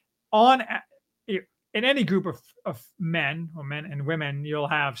 So, but in any group of men and women, you'll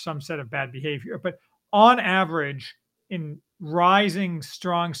have some set of bad behavior. But on average, in rising,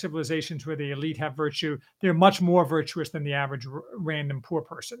 strong civilizations where the elite have virtue, they're much more virtuous than the average random poor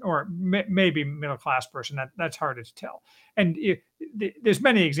person, or maybe middle-class person. That's harder to tell. And there's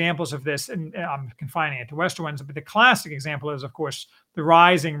many examples of this, and I'm confining it to Western ones, but the classic example is, of course, the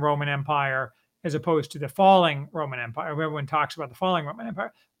rising Roman Empire as opposed to the falling Roman Empire. Everyone talks about the falling Roman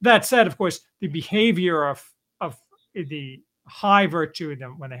Empire. That said, of course, the behavior of the high virtue,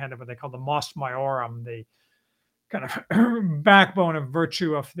 when they had what they call the mos maiorum, the kind of backbone of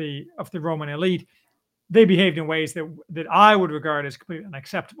virtue of the Roman elite, they behaved in ways that I would regard as completely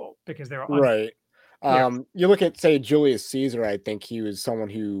unacceptable because they were right. You look at, say, Julius Caesar. I think he was someone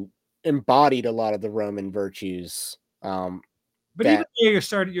who embodied a lot of the Roman virtues. But even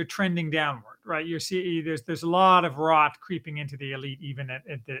there, you're trending downward, right? You see, there's a lot of rot creeping into the elite, even at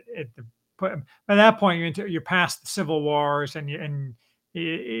the by that point you're past the civil wars, and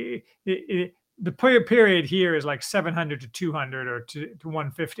the period here is like 700 to 200 or to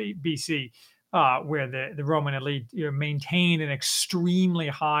 150 BC, where the Roman elite maintained an extremely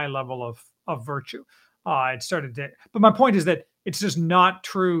high level of virtue. It started to, but my point is that it's just not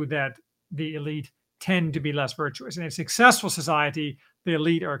true that the elite tend to be less virtuous. In a successful society, the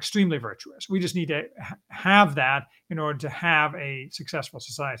elite are extremely virtuous. We just need to have that in order to have a successful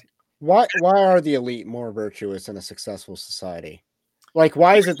society. Why are the elite more virtuous in a successful society? Like,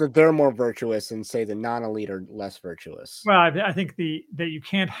 why is it that they're more virtuous and, say, the non-elite are less virtuous? Well, I think that you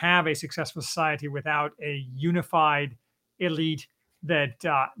can't have a successful society without a unified elite that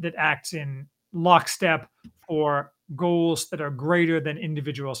acts in lockstep for goals that are greater than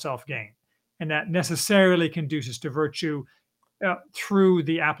individual self-gain. And that necessarily conduces to virtue through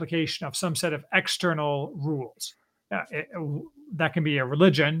the application of some set of external rules. That can be a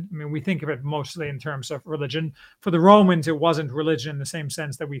religion. I mean, we think of it mostly in terms of religion. For the Romans, it wasn't religion in the same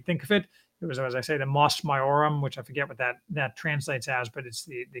sense that we think of it. It was, as I say, the mos maiorum, which I forget what that translates as, but it's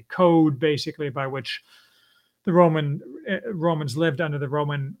the code basically by which the Romans lived under the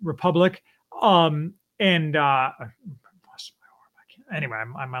Roman Republic. Anyway,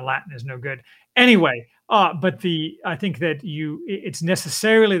 my Latin is no good. Anyway, but I think that it's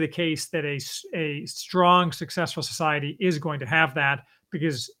necessarily the case that a strong, successful society is going to have that,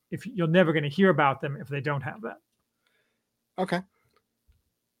 because if you're never going to hear about them if they don't have that. Okay.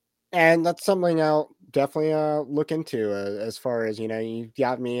 And that's something I'll definitely look into, as far as, you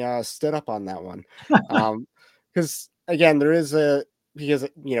got me stood up on that one. Because again, because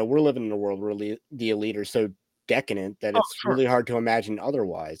we're living in a world where the elite are so decadent that it's really hard to imagine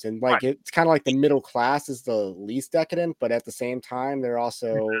otherwise. And like, it's kind of like the middle class is the least decadent, but at the same time, they're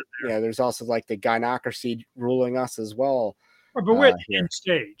also, there's also like the gynocracy ruling us as well. But we're at the end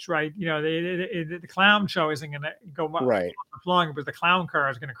stage, right? The clown show isn't going to go long, but the clown car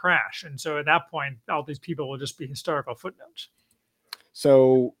is going to crash. And so at that point, all these people will just be historical footnotes.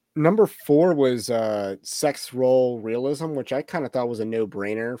 So number 4 was sex role realism, which I kind of thought was a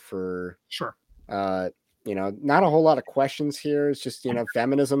no-brainer for sure. Not a whole lot of questions here. It's just,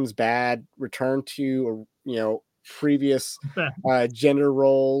 feminism's bad, return to, previous gender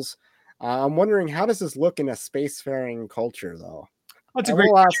roles. I'm wondering, how does this look in a spacefaring culture, though? That's a great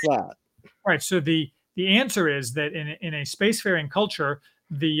question. Ask that. Right. So the answer is that in a spacefaring culture,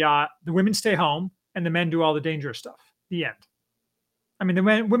 the women stay home and the men do all the dangerous stuff. The end. I mean, the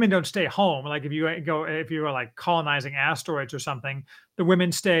women don't stay home. Like if you are like colonizing asteroids or something, the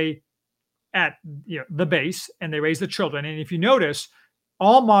women stay at the base and they raise the children. And if you notice,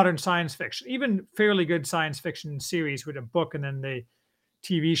 all modern science fiction, even fairly good science fiction series with a book and then the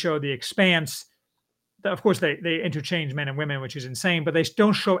TV show The Expanse, of course they interchange men and women, which is insane, but they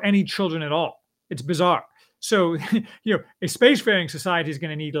don't show any children at all. It's bizarre. So a spacefaring society is going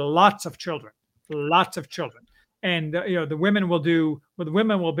to need lots of children. And the women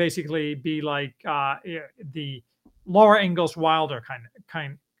will basically be like the Laura Ingalls Wilder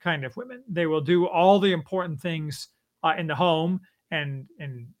kind of women. They will do all the important things in the home, and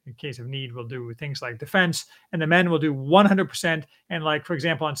in case of need, will do things like defense. And the men will do 100%. And like, for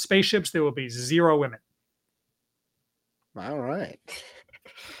example, on spaceships, there will be 0 women. All right.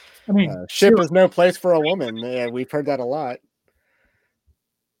 I mean, ship is no place for a woman. Yeah, we've heard that a lot.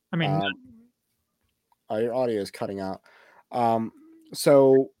 I mean, your audio is cutting out.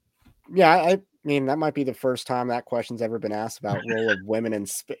 So yeah, I mean, that might be the first time that question's ever been asked about role of women in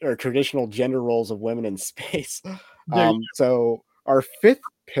or traditional gender roles of women in space. So our 5th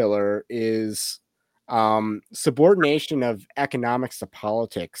pillar is subordination of economics to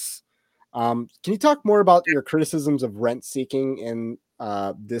politics. Can you talk more about your criticisms of rent seeking in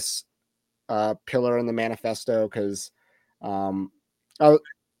this pillar in the manifesto? Because I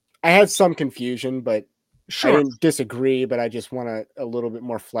had some confusion, but I didn't disagree, but I just want a little bit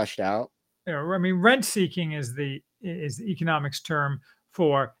more fleshed out. I mean, rent seeking is the economics term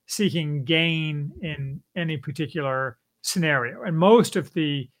for seeking gain in any particular scenario. And most of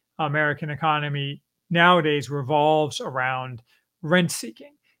the American economy nowadays revolves around rent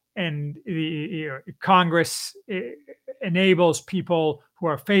seeking. And Congress enables people who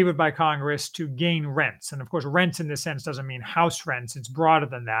are favored by Congress to gain rents. And of course, rents in this sense doesn't mean house rents. It's broader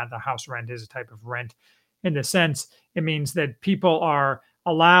than that. The house rent is a type of rent. In the sense, it means that people are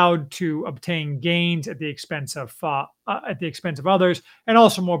allowed to obtain gains at the expense of others, and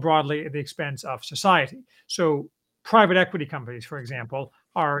also more broadly at the expense of society. So private equity companies, for example,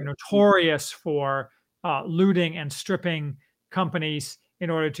 are notorious for looting and stripping companies in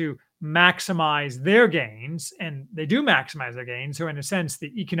order to maximize their gains, and they do maximize their gains. So in a sense,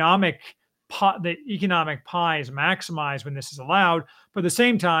 the economic pie is maximized when this is allowed, but at the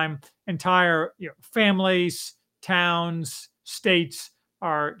same time, entire families, towns, states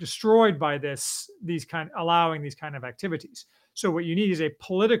are destroyed by allowing these kind of activities. So what you need is a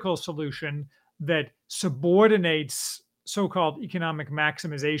political solution that subordinates so-called economic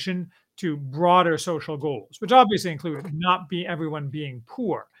maximization to broader social goals, which obviously include not everyone being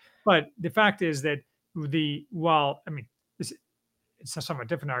poor. But the fact is that it's a somewhat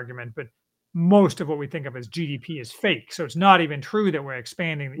different argument, but most of what we think of as GDP is fake. So it's not even true that we're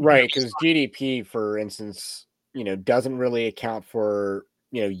expanding. Right, because GDP, for instance, doesn't really account for,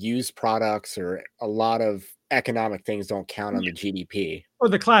 used products, or a lot of economic things don't count on the GDP. Or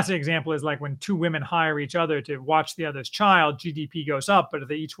the classic example is like when two women hire each other to watch the other's child, GDP goes up, but if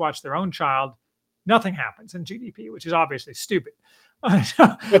they each watch their own child, nothing happens in GDP, which is obviously stupid.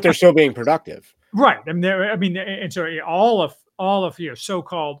 But they're still being productive. Right. And so all of your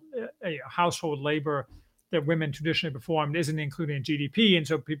so-called household labor that women traditionally performed isn't included in GDP. And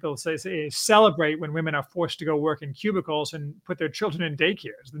so people celebrate when women are forced to go work in cubicles and put their children in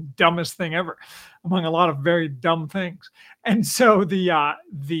daycare. It's the dumbest thing ever, among a lot of very dumb things. And so the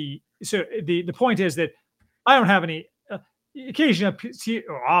point is that I don't have any. Occasionally,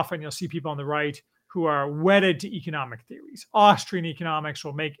 or often, you'll see people on the right who are wedded to economic theories. Austrian economics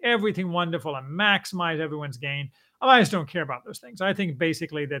will make everything wonderful and maximize everyone's gain. I just don't care about those things. I think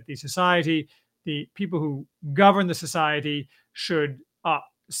basically that the people who govern the society should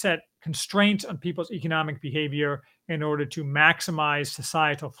set constraints on people's economic behavior in order to maximize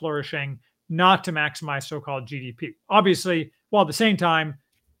societal flourishing, not to maximize so-called GDP. Obviously, while at the same time,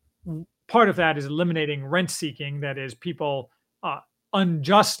 part of that is eliminating rent seeking, that is, people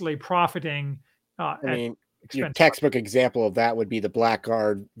unjustly profiting. Your textbook example of that would be the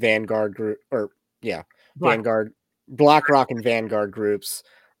Vanguard group, BlackRock and Vanguard groups,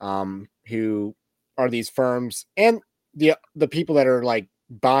 who are these firms, and the people that are like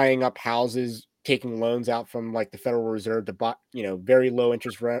buying up houses, taking loans out from like the Federal Reserve to buy, very low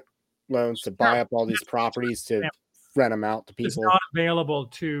interest loans to buy up all these properties to rent them out to people. It's not available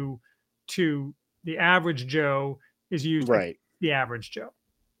to the average Joe, is used by the average Joe.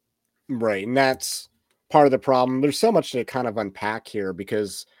 Right. And that's part of the problem. There's so much to kind of unpack here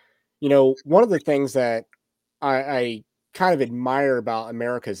because, one of the things that I kind of admire about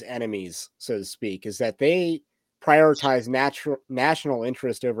America's enemies, so to speak, is that they prioritize national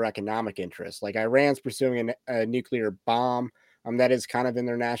interest over economic interest. Like Iran's pursuing a nuclear bomb. That is kind of in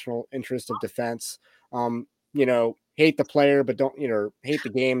their national interest of defense. Hate the player, but don't, hate the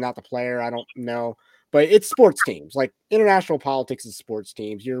game, not the player. I don't know. But it's sports teams. Like international politics is sports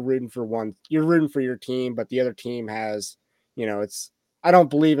teams. You're rooting for your team, but the other team has, I don't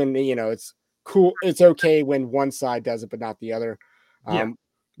believe in, it's cool. It's okay when one side does it, but not the other.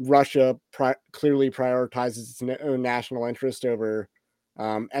 Russia clearly prioritizes its own national interest over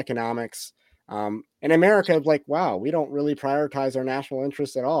economics. And America, like, wow, we don't really prioritize our national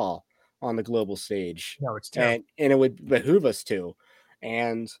interests at all on the global stage. No, it's terrible. And it would behoove us to.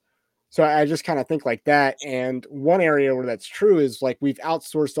 And so I just kind of think like that. And one area where that's true is like we've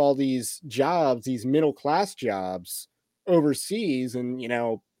outsourced all these jobs, these middle-class jobs overseas. And,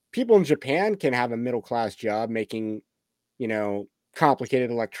 people in Japan can have a middle-class job making, complicated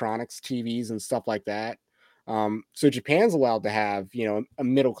electronics, TVs and stuff like that. So Japan's allowed to have, a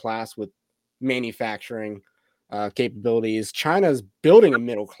middle class with manufacturing capabilities. China's building a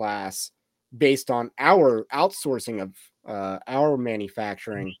middle class based on our outsourcing of our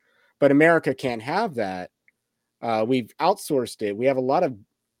manufacturing, but America can't have that. We've outsourced it. We have a lot of,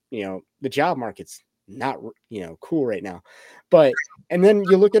 the job market's not, cool right now. And then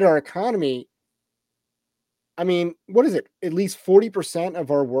you look at our economy. I mean, what is it? At least 40%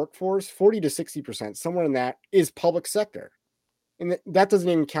 of our workforce, 40 to 60%, somewhere in that, is public sector. And that doesn't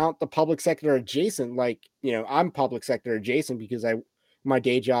even count the public sector adjacent. Like, I'm public sector adjacent because my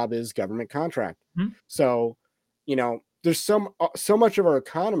day job is government contract. Mm-hmm. So, there's so much of our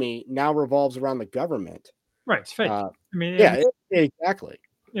economy now revolves around the government. Right. It's fake. Exactly.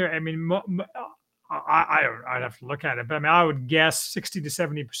 Yeah. I'd have to look at it, but I would guess 60 to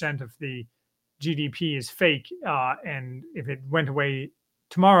 70% of the GDP is fake, and if it went away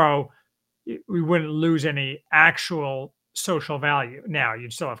tomorrow, we wouldn't lose any actual social value. Now,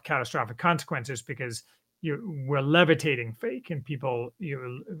 you'd still have catastrophic consequences because we're levitating fake, and people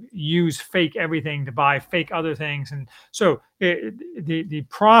use fake everything to buy fake other things, and so the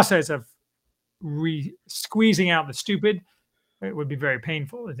process of squeezing out the stupid, it would be very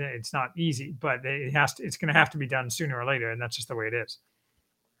painful. It's not easy, but it's going to have to be done sooner or later, and that's just the way it is.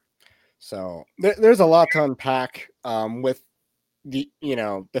 So there's a lot to unpack with the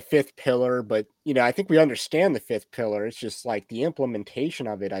fifth pillar, but I think we understand the fifth pillar. It's just like the implementation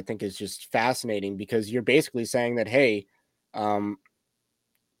of it, I think, is just fascinating, because you're basically saying that, hey,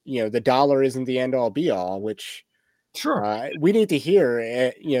 the dollar isn't the end all be all, which sure, we need to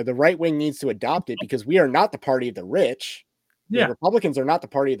hear. The right wing needs to adopt it, because we are not the party of the rich. Yeah, Republicans are not the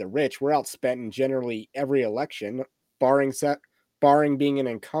party of the rich. We're outspent in generally every election, barring being an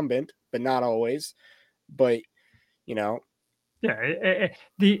incumbent, but not always. But yeah.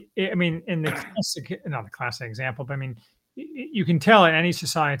 I mean, in the classic, not the classic example, but I mean, you can tell in any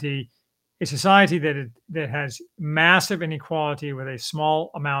society, a society that has massive inequality with a small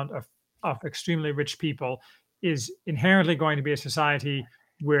amount of extremely rich people is inherently going to be a society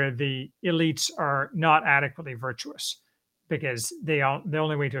where the elites are not adequately virtuous, because the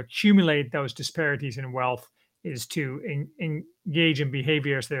only way to accumulate those disparities in wealth is to engage in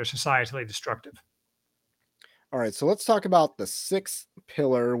behaviors that are societally destructive. all right, so let's talk about the sixth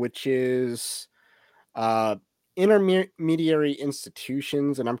pillar, which is intermediary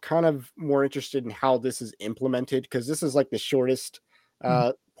institutions. And I'm kind of more interested in how this is implemented, because this is like the shortest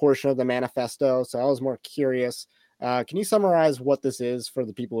portion of the manifesto. So I was more curious. Can you summarize what this is for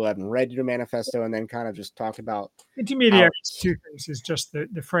the people who haven't read your manifesto, and then kind of just talk about intermediary institutions is just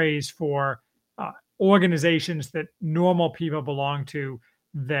the phrase for organizations that normal people belong to,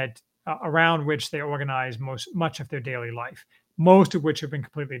 that around which they organize much of their daily life, most of which have been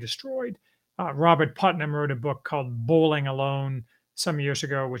completely destroyed. Robert Putnam wrote a book called Bowling Alone some years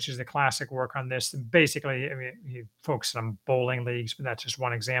ago, which is the classic work on this. And basically, I mean, he focused on bowling leagues, but that's just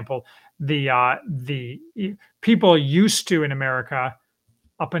one example. The people used to in America,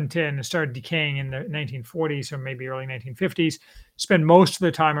 up until and started decaying in the 1940s or maybe early 1950s, spend most of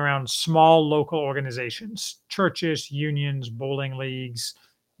their time around small local organizations, churches, unions, bowling leagues,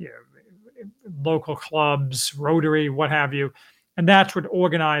 local clubs, Rotary, what have you. And that's what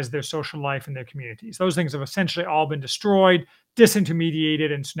organized their social life in their communities. Those things have essentially all been destroyed,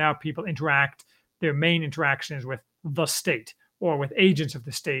 disintermediated, and so now people interact. Their main interaction is with the state or with agents of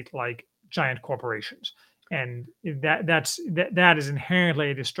the state, like giant corporations. And that is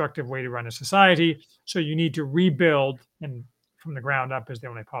inherently a destructive way to run a society. So you need to rebuild, and from the ground up is the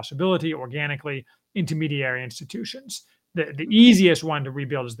only possibility, organically, intermediary institutions. The easiest one to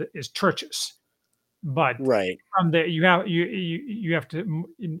rebuild is churches, but right from there you have to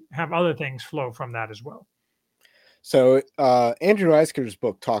have other things flow from that as well. So Andrew Eisker's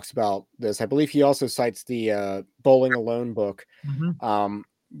book talks about this. I believe he also cites the Bowling Alone book,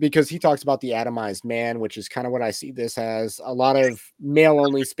 because he talks about the atomized man, which is kind of what I see this as. A lot of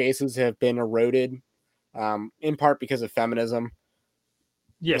male-only spaces have been eroded, in part because of feminism.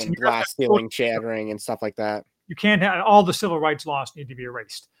 Yes, and glass stealing, chattering, and stuff like that. You can't have all the civil rights laws need to be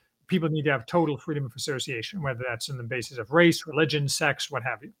erased. People need to have total freedom of association, whether that's on the basis of race, religion, sex, what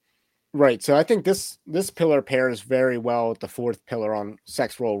have you. Right. So I think this pillar pairs very well with the fourth pillar on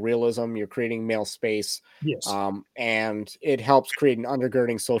sex role realism. You're creating male space. Yes. And it helps create an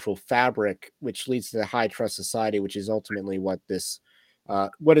undergirding social fabric, which leads to the high trust society, which is ultimately what is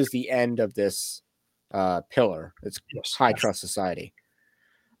the end of this pillar. It's high trust society.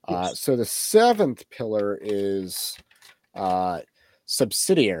 So the seventh pillar is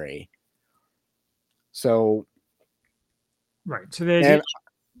subsidiary. So right. So the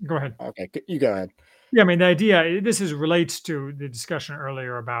go ahead. Okay, you go ahead. Yeah, I mean, the idea, this relates to the discussion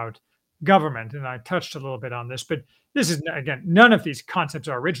earlier about government, and I touched a little bit on this, but this is, again, none of these concepts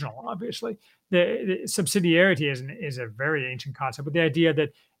are original, obviously. The subsidiarity is a very ancient concept, but the idea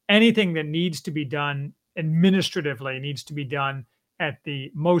that anything that needs to be done administratively needs to be done at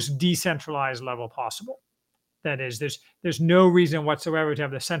the most decentralized level possible. That is, there's no reason whatsoever to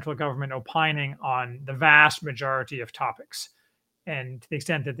have the central government opining on the vast majority of topics. And to the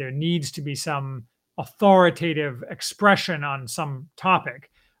extent that there needs to be some authoritative expression on some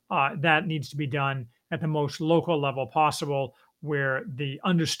topic, that needs to be done at the most local level possible, where the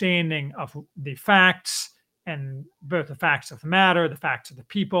understanding of the facts, and both the facts of the matter, the facts of the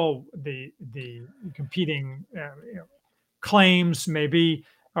people, the competing claims maybe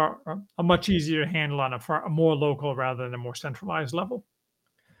are much easier to handle on a more local rather than a more centralized level.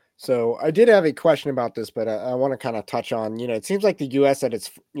 So I did have a question about this, but I want to kind of touch on, it seems like the U.S. at its,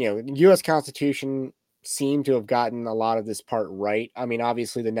 U.S. Constitution seem to have gotten a lot of this part right. I mean,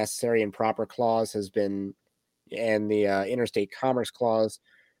 obviously, the necessary and proper clause has been, and the interstate commerce clause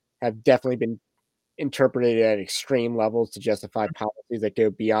have definitely been interpreted at extreme levels to justify policies that go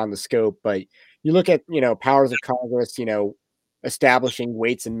beyond the scope. But you look at, powers of Congress, establishing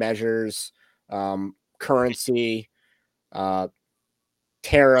weights and measures, currency, uh,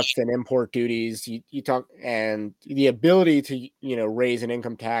 tariffs and import duties. You talk, and the ability to, raise an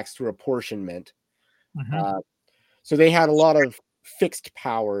income tax through apportionment. Mm-hmm. Uh, so they had a lot of fixed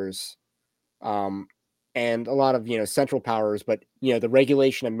powers, um, and a lot of, central powers, but, the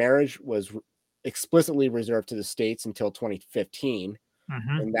regulation of marriage was explicitly reserved to the states until 2015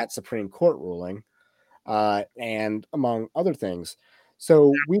 Mm-hmm. in that Supreme Court ruling, and among other things.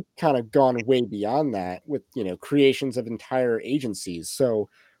 So we've kind of gone way beyond that with, creations of entire agencies. So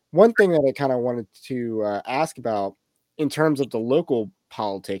one thing that I kind of wanted to ask about in terms of the local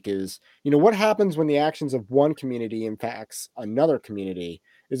politic is, what happens when the actions of one community impacts another community?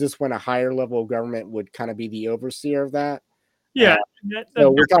 Is this when a higher level of government would kind of be the overseer of that? Yeah,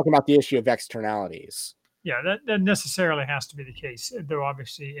 So we're talking about the issue of externalities. yeah, that necessarily has to be the case. Though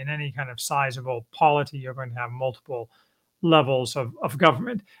obviously, in any kind of sizable polity, you're going to have multiple levels of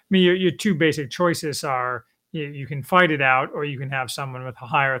government. I mean, your two basic choices are you can fight it out, or you can have someone with a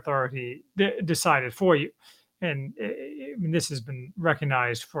higher authority decide it for you. And I mean, this has been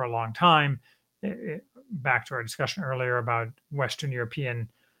recognized for a long time. Back to our discussion earlier about Western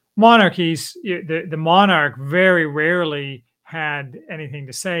European monarchies, the monarch very rarely had anything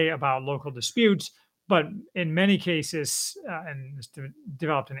to say about local disputes, but in many cases, and this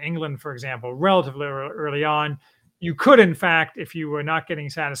developed in England, for example, relatively early on, you could, in fact, if you were not getting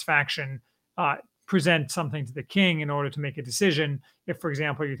satisfaction, present something to the king in order to make a decision. If, for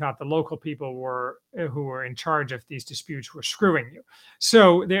example, you thought the local people who were in charge of these disputes were screwing you.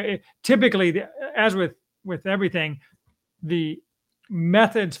 So typically, as with everything, the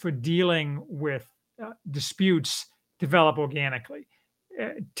methods for dealing with disputes develop organically,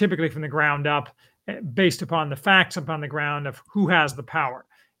 typically from the ground up, based upon the facts upon the ground of who has the power.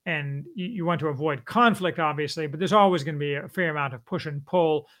 And you want to avoid conflict, obviously, but there's always going to be a fair amount of push and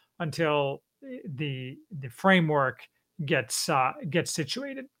pull until the framework gets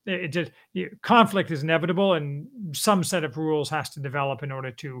situated. Conflict is inevitable, and some set of rules has to develop in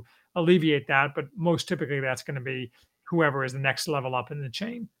order to alleviate that. But most typically, that's going to be whoever is the next level up in the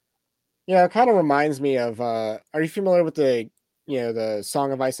chain. Yeah, it kind of reminds me of, are you familiar with the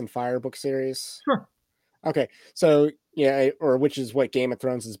Song of Ice and Fire book series? Sure. Okay. So, yeah, or which is what Game of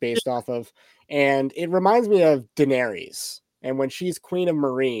Thrones is based off of. And it reminds me of Daenerys and when she's Queen of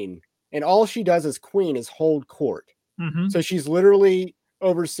Marine, and all she does as queen is hold court. Mm-hmm. So she's literally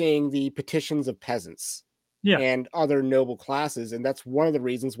overseeing the petitions of peasants Yeah. and other noble classes. And that's one of the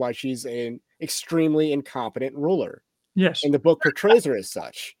reasons why she's an extremely incompetent ruler. Yes. And the book portrays her as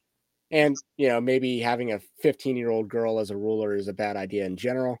such. And, maybe having a 15-year-old girl as a ruler is a bad idea in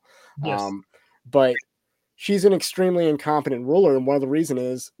general. Yes. But she's an extremely incompetent ruler. And one of the reasons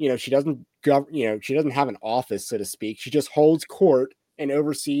is, she doesn't she doesn't have an office, so to speak. She just holds court and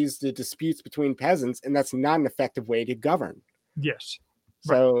oversees the disputes between peasants. And that's not an effective way to govern. Yes.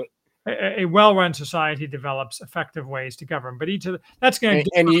 So right. A well-run society develops effective ways to govern, but that's going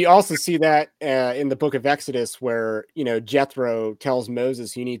to. And you also see that in the book of Exodus, where Jethro tells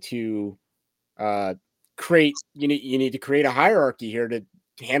Moses, you need to create a hierarchy here to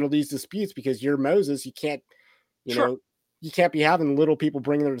handle these disputes, because you're Moses. You can't, Sure. You can't be having little people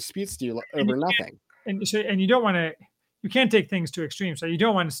bringing their disputes to you over nothing. And you don't want to. You can't take things to extremes. So you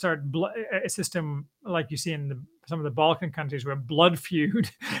don't want to start a system like you see in some of the Balkan countries, where blood feud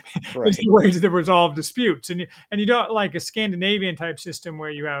is the way to resolve disputes. And you don't like a Scandinavian type system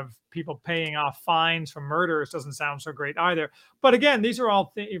where you have people paying off fines for murders. Doesn't sound so great either. But again, these are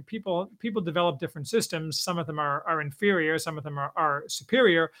all people develop different systems. Some of them are inferior. Some of them are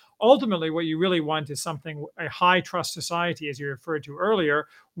superior. Ultimately, what you really want is a high trust society, as you referred to earlier,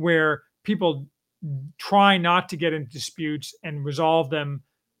 where people try not to get into disputes and resolve them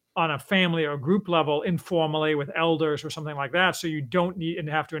on a family or group level informally with elders or something like that. So you don't need and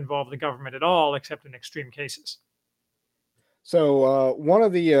have to involve the government at all, except in extreme cases. So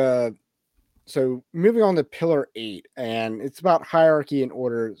so moving on to Pillar 8, and it's about hierarchy and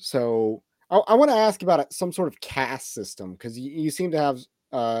order. So I want to ask about some sort of caste system, because you seem to have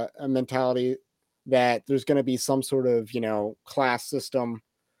a mentality that there's going to be some sort of, class system.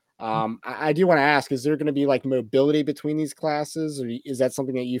 I do want to ask, is there going to be like mobility between these classes, or is that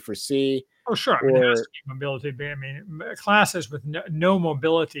something that you foresee? Oh, sure. I mean, there has to be mobility. I mean, classes with no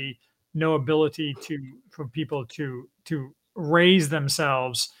mobility, no ability for people to raise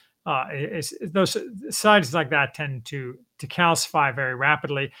themselves those societies like that tend to calcify very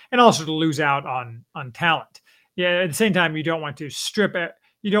rapidly, and also to lose out on talent. Yeah, at the same time, you don't want to strip it.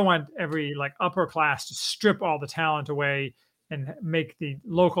 You don't want every like upper class to strip all the talent away and make the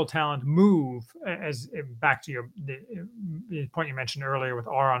local talent move. As back to the point you mentioned earlier with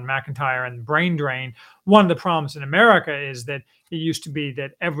Aaron McIntyre and brain drain. One of the problems in America is that it used to be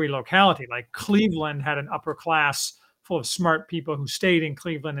that every locality, like Cleveland, had an upper class full of smart people who stayed in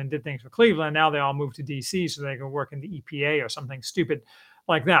Cleveland and did things for Cleveland. Now they all moved to DC so they can work in the EPA or something stupid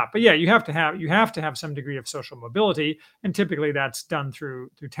like that. But yeah, you have to have some degree of social mobility, and typically that's done through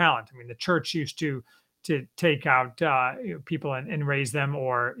talent. I mean, the church used to take out people and raise them,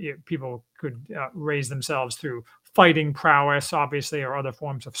 or people could raise themselves through fighting prowess, obviously, or other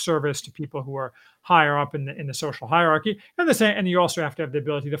forms of service to people who are higher up in the social hierarchy. And you also have to have the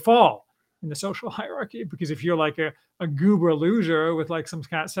ability to fall in the social hierarchy, because if you're like a goober loser with like some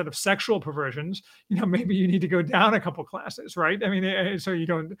kind of set of sexual perversions, maybe you need to go down a couple classes, right? I mean, so you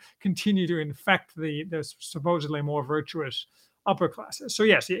don't continue to infect the supposedly more virtuous upper classes. So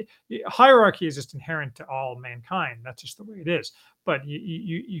yes, hierarchy is just inherent to all mankind. That's just the way it is. But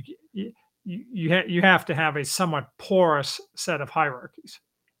you have to have a somewhat porous set of hierarchies.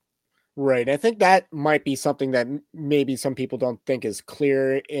 Right. I think that might be something that maybe some people don't think is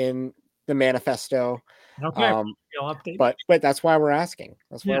clear in the manifesto. Okay, I'll update. But that's why we're asking.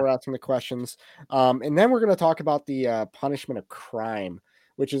 That's why we're asking the questions. And then we're going to talk about the punishment of crime,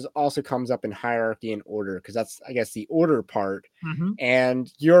 which also comes up in hierarchy and order, because that's, I guess, the order part. Mm-hmm.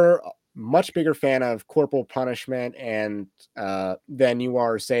 And you're a much bigger fan of corporal punishment and than you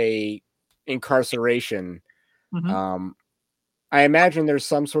are, say, incarceration. Mm-hmm. I imagine there's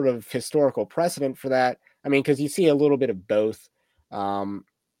some sort of historical precedent for that. I mean, because you see a little bit of both.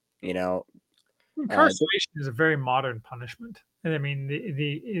 Incarceration is a very modern punishment, and I mean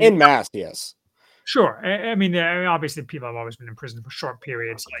in mass, yes. Sure. I mean, obviously, people have always been in prison for short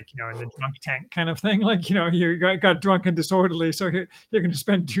periods, like in the drunk tank kind of thing. Like you got drunk and disorderly, so you're going to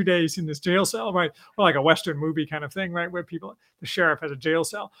spend 2 days in this jail cell, right? Or like a Western movie kind of thing, right, where the sheriff has a jail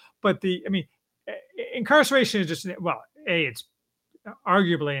cell. But incarceration is just it's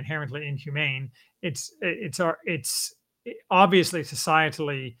arguably inherently inhumane. It's obviously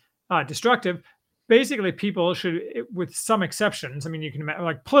societally destructive. Basically, people should, with some exceptions, I mean, you can imagine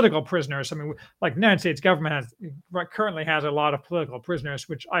like political prisoners. I mean, like the United States government currently has a lot of political prisoners,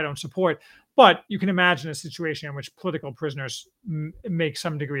 which I don't support. But you can imagine a situation in which political prisoners make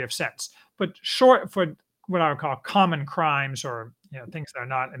some degree of sense. But short for what I would call common crimes, or things that are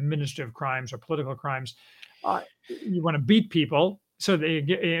not administrative crimes or political crimes, you want to beat people so they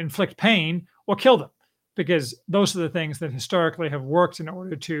inflict pain or kill them, because those are the things that historically have worked in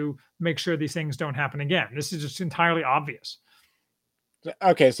order to make sure these things don't happen again. This is just entirely obvious.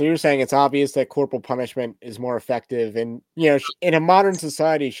 Okay, so you're saying it's obvious that corporal punishment is more effective, and in a modern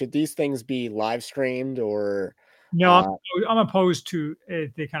society, should these things be live streamed or? No, I'm opposed to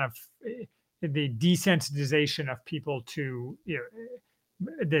the kind of the desensitization of people to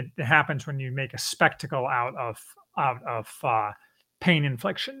that happens when you make a spectacle out of pain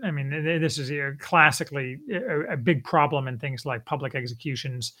infliction. I mean, this is classically a big problem in things like public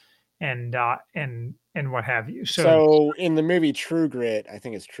executions and what have you. So in the movie True Grit, I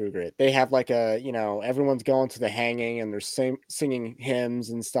think it's True Grit, they have like everyone's going to the hanging and they're singing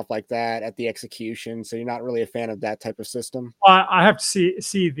hymns and stuff like that at the execution. So you're not really a fan of that type of system? I have to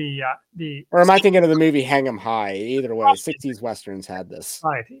see the or am I thinking of the movie Hang 'em High? Either way, 60s Westerns had this.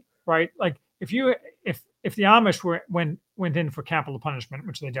 Society, right? Like if the Amish went in for capital punishment,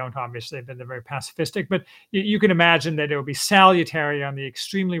 which they don't, obviously, but they're very pacifistic. But you can imagine that it would be salutary on the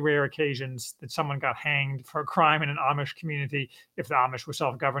extremely rare occasions that someone got hanged for a crime in an Amish community, if the Amish were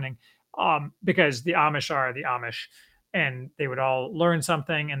self-governing, because the Amish are the Amish, and they would all learn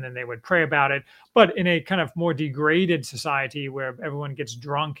something and then they would pray about it. But in a kind of more degraded society where everyone gets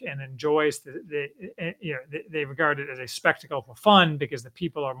drunk and enjoys they regard it as a spectacle for fun because the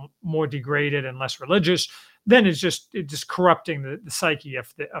people are more degraded and less religious, then it's just corrupting the psyche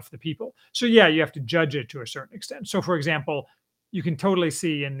of the people. So yeah, you have to judge it to a certain extent. So for example, you can totally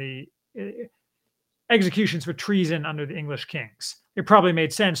see in the executions for treason under the English kings, it probably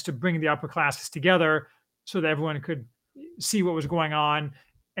made sense to bring the upper classes together so that everyone could see what was going on.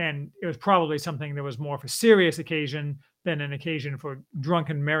 And it was probably something that was more for serious occasion than an occasion for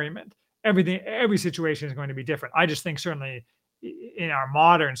drunken merriment. Every situation is going to be different. I just think certainly in our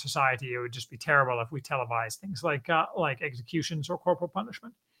modern society, it would just be terrible if we televised things like executions or corporal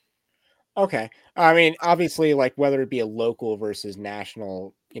punishment. Okay. I mean, obviously, like whether it be a local versus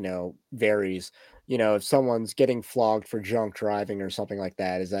national, varies. if someone's getting flogged for drunk driving or something like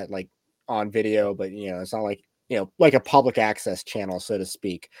that, is that like on video? But it's not like like a public access channel, so to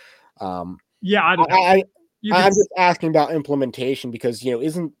speak. Yeah, I don't know. I, You I could I'm just asking about implementation because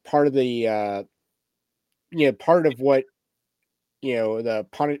isn't part of the part of what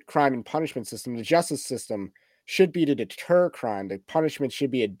the crime and punishment system, the justice system, should be to deter crime. The punishment should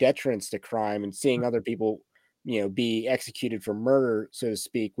be a deterrence to crime, and seeing other people, be executed for murder, so to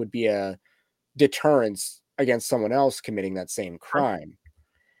speak, would be a deterrence against someone else committing that same crime.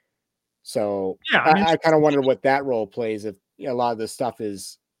 So yeah, I mean, I kind of wonder what that role plays if a lot of this stuff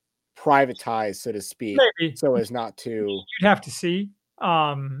is privatized, so to speak, maybe so as not to. you'd have to see.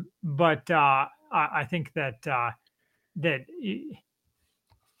 But I think that that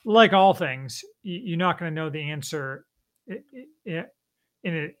like all things, you're not going to know the answer in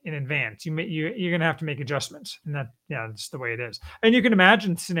advance. You're going to have to make adjustments, and that's the way it is. And you can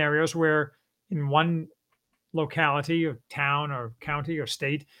imagine scenarios where in one locality or town or county or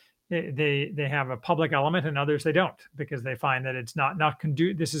state, they have a public element, and others they don't, because they find that it's not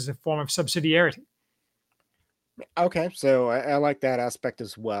this is a form of subsidiarity. Okay, so I like that aspect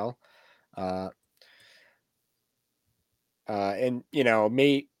as well. Uh, and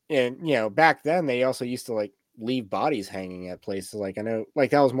back then they also used to like leave bodies hanging at places. Like I know,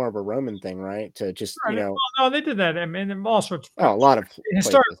 like that was more of a Roman thing, right? To just Right. Well, no, they did that. I mean, in all sorts of a lot of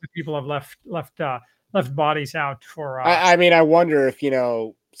historically, places. people have left bodies out for. I mean, I wonder if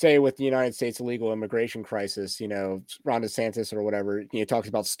say with the United States illegal immigration crisis, Ron DeSantis or whatever, talks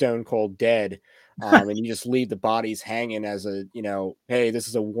about stone cold dead, and you just leave the bodies hanging as a, hey, this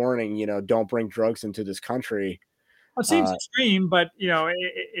is a warning, don't bring drugs into this country. It seems extreme, but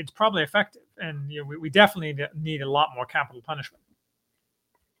it's probably effective, and we definitely need a lot more capital punishment.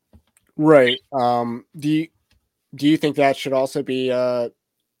 Right. Do you think that should also be a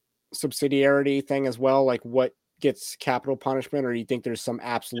subsidiarity thing as well? Like what gets capital punishment, or do you think there's some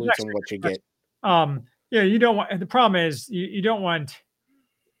absolutes on what you get? Yeah, you don't want. The problem is you don't want,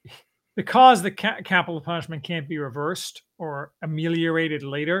 because the capital punishment can't be reversed or ameliorated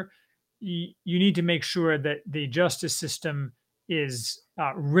later. You need to make sure that the justice system is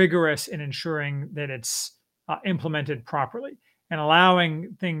rigorous in ensuring that it's implemented properly, and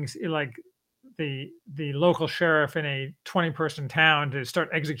allowing things like the local sheriff in a 20-person town to start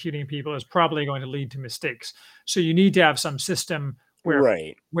executing people is probably going to lead to mistakes. So you need to have some system where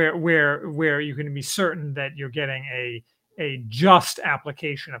Right. where you can be certain that you're getting a just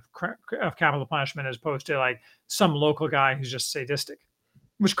application of capital punishment, as opposed to like some local guy who's just sadistic,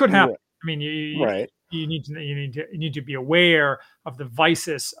 which could happen. I mean, Right. you need to be aware of the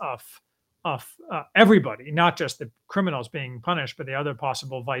vices of everybody, not just the criminals being punished, but the other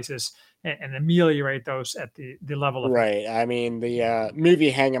possible vices, and ameliorate those at the level of. Right. I mean, the movie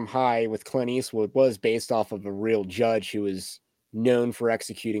Hang 'em High with Clint Eastwood was based off of a real judge who was known for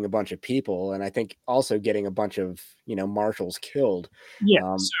executing a bunch of people, and I think also getting a bunch of marshals killed.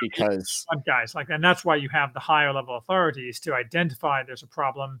 Yeah, so because guys like that. And that's why you have the higher level authorities to identify there's a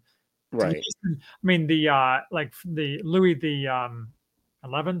problem. Right. I mean, the like the Louis the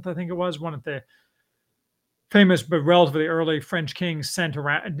 11th, I think it was, one of the famous but relatively early French kings sent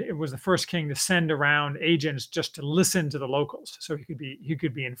around. It was the first king to send around agents just to listen to the locals, so he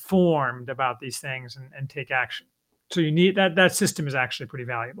could be informed about these things and take action. So you need that system is actually pretty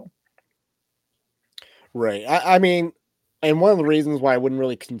valuable. Right. I mean, and one of the reasons why I wouldn't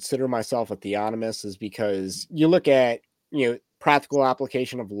really consider myself a theonomist is because you look at, practical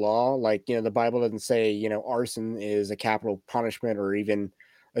application of law. Like, the Bible doesn't say, arson is a capital punishment or even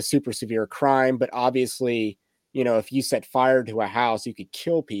a super severe crime. But obviously, if you set fire to a house, you could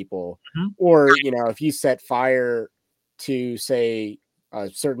kill people. Mm-hmm. Or, if you set fire to, say,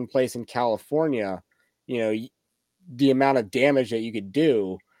 a certain place in California, the amount of damage that you could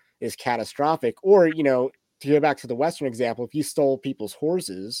do is catastrophic. Or, to go back to the Western example, if you stole people's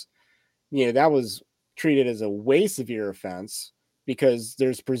horses, that was treated as a way severe offense, because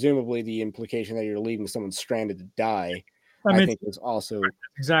there's presumably the implication that you're leaving someone stranded to die. I think is also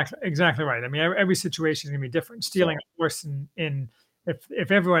exactly right. I mean, every situation is going to be different. Stealing a horse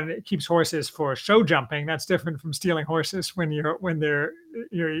if everyone keeps horses for show jumping, that's different from stealing horses when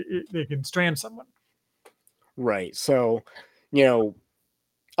they can strand someone. Right. So,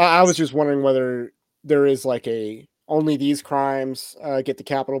 I was just wondering whether there is like only these crimes get the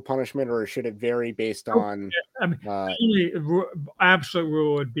capital punishment, or should it vary based on? I mean, the absolute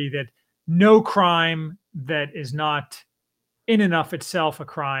rule would be that no crime that is not in and of itself a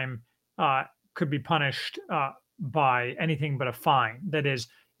crime could be punished by anything but a fine. That is,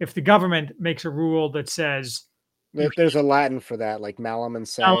 if the government makes a rule that says There's a Latin for that, like malum in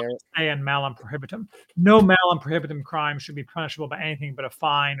se. Malum se and malum prohibitum. No malum prohibitum crime should be punishable by anything but a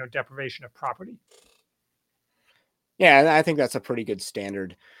fine or deprivation of property. Yeah, I think that's a pretty good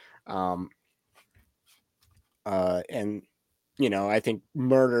standard. And I think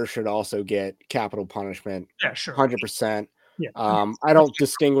murder should also get capital punishment. Yeah, sure. 100%. Yeah. I don't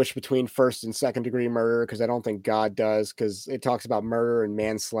distinguish between first and second degree murder because I don't think God does, because it talks about murder and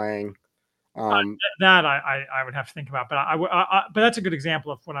manslaying. That I would have to think about, but but that's a good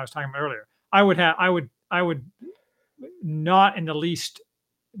example of what I was talking about earlier. I would not in the least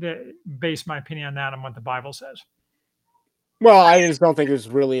base my opinion on that on what the Bible says. Well, I just don't think there's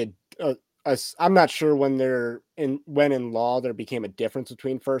really I'm not sure when in law there became a difference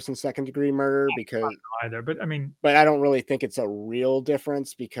between first and second degree murder, because either, but I don't really think it's a real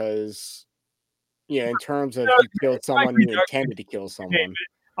difference, because in terms of you killed someone, you intended to kill someone.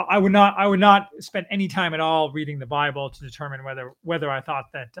 I would not spend any time at all reading the Bible to determine whether I thought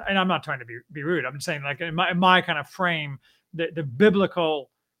that, and I'm not trying to be rude. I'm saying, like, in my kind of frame, the biblical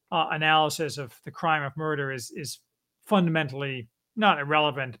analysis of the crime of murder is fundamentally not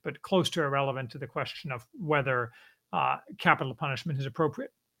irrelevant, but close to irrelevant to the question of whether capital punishment is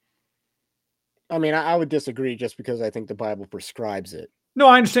appropriate. I mean, I would disagree just because I think the Bible prescribes it. No,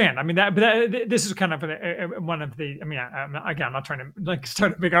 I understand. I mean, this is kind of one of the. I mean, I'm not trying to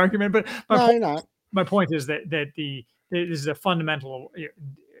start a big argument, but my point is that this is a fundamental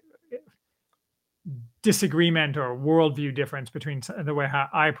disagreement or worldview difference between the way how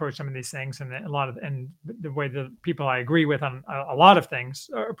I approach some of these things and the way the people I agree with on a lot of things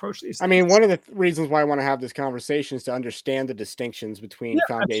approach these things. I mean, one of the reasons why I want to have this conversation is to understand the distinctions between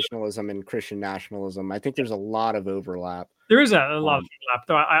foundationalism and Christian nationalism. I think there's a lot of overlap. There is a lot of overlap,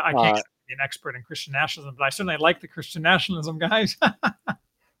 though I can't be an expert in Christian nationalism, but I certainly like the Christian nationalism guys.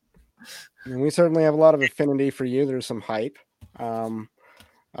 And we certainly have a lot of affinity for you. There's some hype.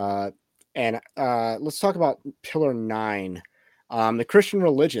 And let's talk about Pillar 9, the Christian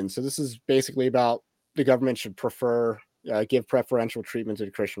religion. So this is basically about the government should give preferential treatment to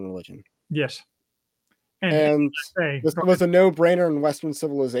the Christian religion. Yes. And this was a no-brainer in Western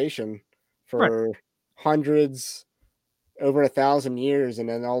civilization for hundreds, over 1,000 years. And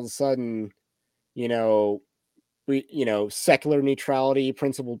then all of a sudden, secular neutrality,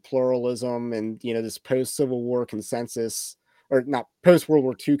 principled pluralism, and, this post-Civil War consensus, or not post-World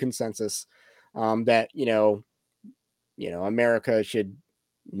War II consensus, that, America should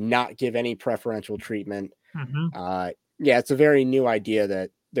not give any preferential treatment. Mm-hmm. It's a very new idea that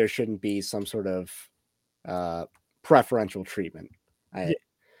there shouldn't be some sort of preferential treatment.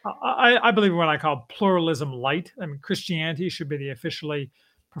 I believe in what I call pluralism light. I mean, Christianity should be the officially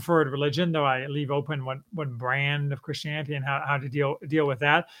preferred religion, though I leave open what brand of Christianity and how to deal with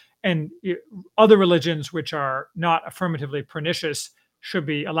that. And other religions which are not affirmatively pernicious should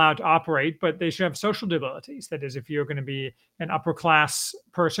be allowed to operate, but they should have social debilities. That is, if you're going to be an upper class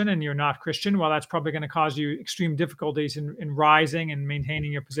person and you're not Christian, well, that's probably going to cause you extreme difficulties in rising and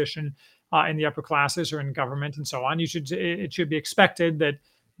maintaining your position in the upper classes or in government and so on. It should be expected that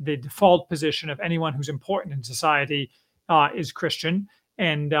the default position of anyone who's important in society is Christian.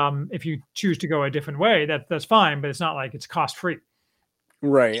 And if you choose to go a different way, that's fine, but it's not like it's cost-free.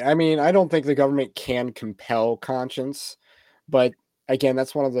 Right. I mean, I don't think the government can compel conscience, but again,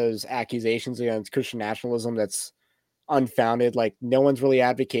 that's one of those accusations against Christian nationalism that's unfounded. Like, no one's really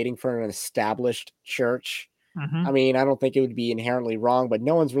advocating for an established church. Mm-hmm. I mean, I don't think it would be inherently wrong, but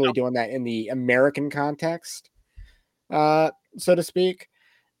no one's really doing that in the American context, so to speak.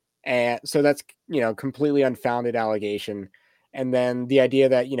 And so that's, completely unfounded allegation. And then the idea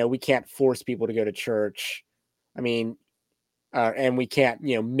that, we can't force people to go to church. I mean, and we can't,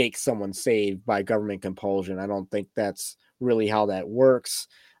 make someone saved by government compulsion. I don't think that's really how that works.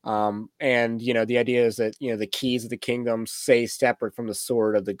 And, the idea is that, the keys of the kingdom stay separate from the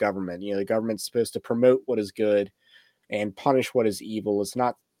sword of the government. The government's supposed to promote what is good and punish what is evil. It's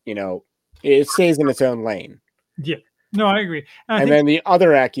not, it stays in its own lane. Yeah, no, I agree. And then the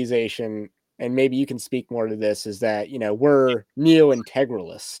other accusation, and maybe you can speak more to this, is that, we're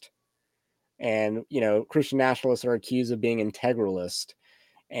neo-integralist. And, Christian nationalists are accused of being integralist.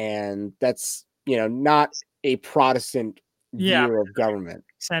 And that's, not a Protestant view of government.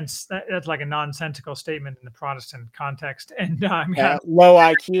 That's like a nonsensical statement in the Protestant context. And low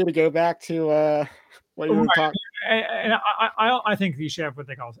IQ, to go back to what you were talking. And I think you should have what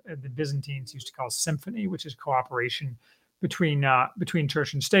they call, the Byzantines used to call symphony, which is cooperation between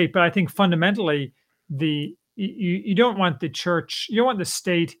church and state. But I think fundamentally, you don't want the church, you don't want the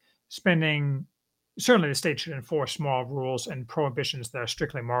state spending certainly the state should enforce moral rules and prohibitions that are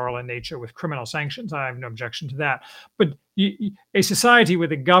strictly moral in nature with criminal sanctions. I have no objection to that. But a society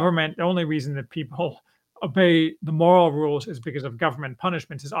with a government, the only reason that people obey the moral rules is because of government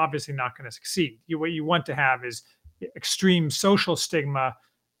punishments is obviously not going to succeed. What you want to have is extreme social stigma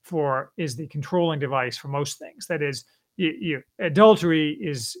is the controlling device for most things. That is, adultery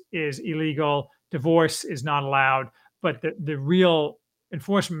is illegal, divorce is not allowed, but the real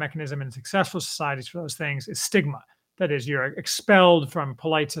enforcement mechanism in successful societies for those things is stigma. That is, you're expelled from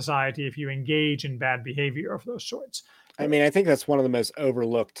polite society if you engage in bad behavior of those sorts. I mean, I think that's one of the most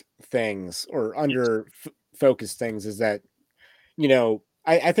overlooked things or under focused things is that,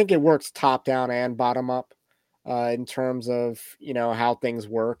 I think it works top down and bottom up in terms of, how things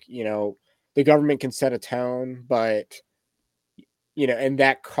work. The government can set a tone, but, and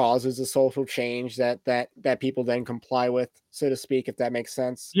that causes a social change that people then comply with, so to speak, if that makes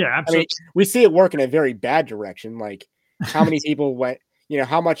sense. Yeah, absolutely. I mean, we see it work in a very bad direction. Like how many people went,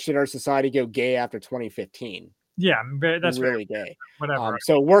 how much did our society go gay after 2015? Yeah, that's really gay. Whatever.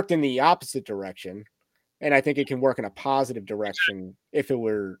 So it worked in the opposite direction. And I think it can work in a positive direction if it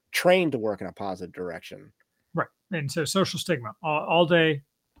were trained to work in a positive direction. Right. And so social stigma all day,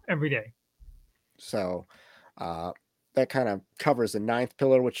 every day. So that kind of covers the ninth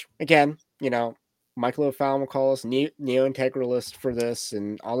pillar, which again, Michael O'Fallon will call us neo-integralist for this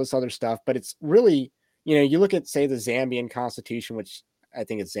and all this other stuff. But it's really, you look at, say, the Zambian constitution, which I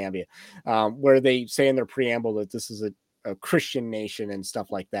think it's Zambia, where they say in their preamble that this is a Christian nation and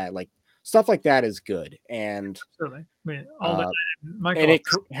stuff like that. Like stuff like that is good. And certainly, it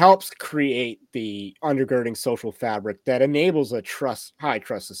helps create the undergirding social fabric that enables a high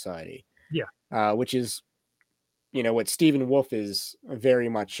trust society. Yeah. Which is, what Stephen Wolf is very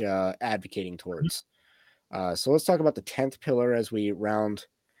much advocating towards. So let's talk about the 10th pillar as we round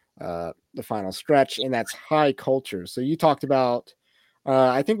the final stretch, and that's high culture. So you talked about,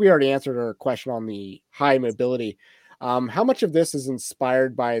 I think we already answered our question on the high mobility. How much of this is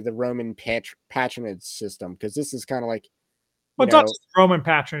inspired by the Roman patronage system? Because this is kind of like, well, it's not just the Roman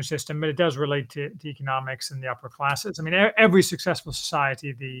patronage system, but it does relate to economics and the upper classes. I mean, every successful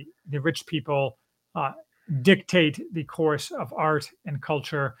society, the rich people dictate the course of art and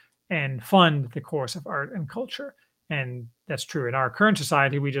culture and fund the course of art and culture. And that's true. In our current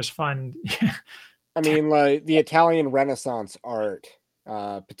society, we just fund. I mean, like the Italian Renaissance art,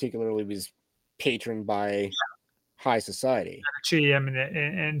 particularly, was patroned by high society,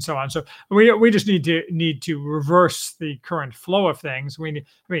 and so on. So we just need to reverse the current flow of things.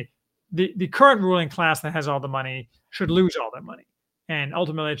 The current ruling class that has all the money should lose all their money, and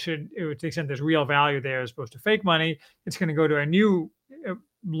ultimately to the extent there's real value there as opposed to fake money, it's going to go to a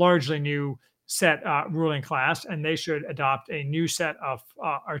largely new set ruling class, and they should adopt a new set of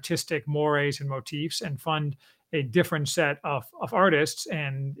artistic mores and motifs and fund a different set of artists.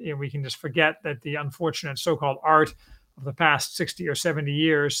 And we can just forget that the unfortunate so-called art of the past 60 or 70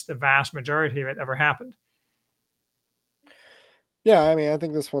 years, the vast majority of it ever happened. Yeah, I mean, I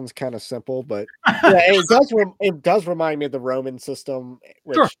think this one's kind of simple, but yeah, it does remind me of the Roman system,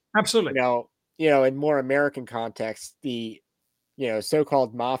 which, sure, absolutely. In more American context, the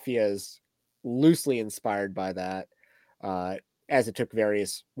so-called mafia is loosely inspired by that, as it took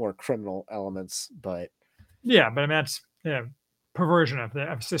various more criminal elements. But yeah, but I mean that's perversion of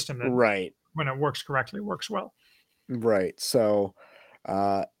the system that, right, when it works correctly, works well. Right. So,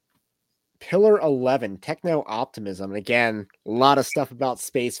 pillar 11, techno-optimism. And again, a lot of stuff about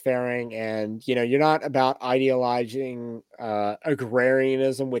spacefaring, and you're not about idealizing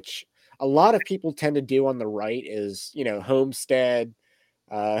agrarianism, which a lot of people tend to do on the right, is homestead,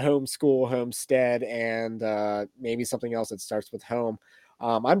 homestead, and maybe something else that starts with home.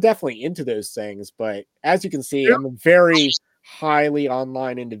 I'm definitely into those things, but as you can see, I'm a very highly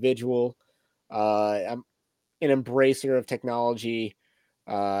online individual. I'm an embracer of technology,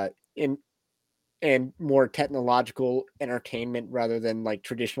 and more technological entertainment rather than like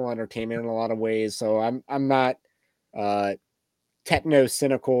traditional entertainment in a lot of ways. So I'm not techno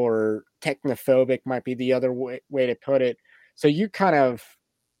cynical or technophobic, might be the other way to put it. So you kind of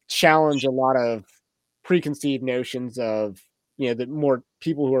challenge a lot of preconceived notions of the more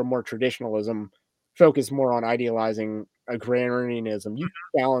people who are more traditionalism focus more on idealizing agrarianism. You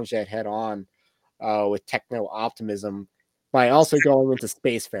challenge that head on with techno-optimism by also going into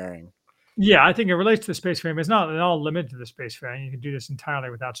spacefaring. Yeah, I think it relates to the spacefaring, but it's not at all limited to the spacefaring. You can do this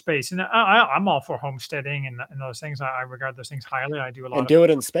entirely without space. And I'm all for homesteading and those things. I regard those things highly. I do a lot and do it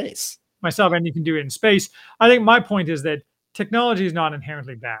in space myself, and you can do it in space. I think my point is that technology is not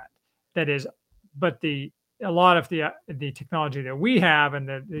inherently bad. That is, but the a lot of the technology that we have and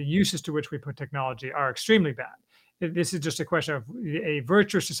the uses to which we put technology are extremely bad. This is just a question of a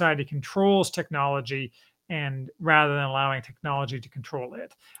virtuous society controls technology, and rather than allowing technology to control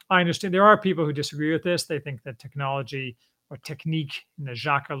it. I understand there are people who disagree with this. They think that technology or technique in the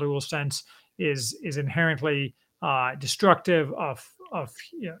Jacques Ellul sense is inherently destructive of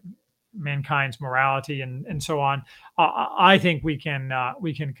mankind's morality and so on. I think we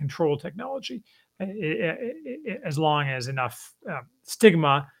can control technology as long as enough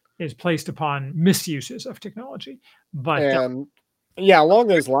stigma is placed upon misuses of technology. But yeah, along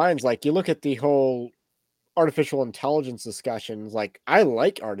those lines, like you look at the whole artificial intelligence discussions, like I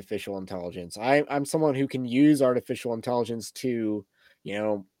like artificial intelligence. I'm someone who can use artificial intelligence to,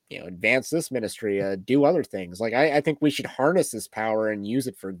 advance this ministry, do other things. Like I think we should harness this power and use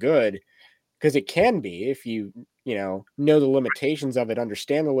it for good, because it can be, if you know the limitations of it,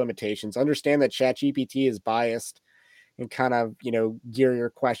 understand the limitations, understand that ChatGPT is biased, and kind of gear your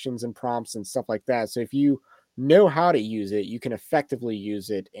questions and prompts and stuff like that. So if you know how to use it, you can effectively use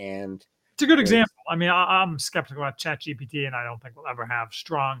it. And it's a good example. I mean, I'm skeptical about ChatGPT, and I don't think we'll ever have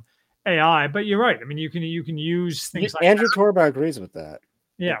strong AI. But you're right. I mean, you can use things like Andrew Torba agrees with that.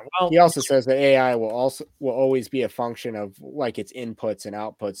 Yeah, well, he also says that AI will always be a function of like its inputs and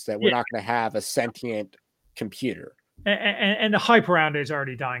outputs, that we're not going to have a sentient computer. And the hype around it is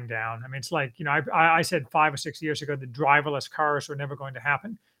already dying down. I mean, it's like, I said 5 or 6 years ago that driverless cars were never going to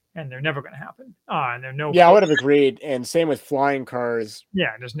happen, and they're never going to happen. And they're no. Yeah, I would have agreed. And same with flying cars.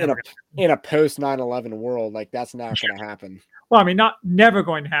 Yeah, there's never in a post 9/11 world, like that's not going to happen. Well, I mean, not never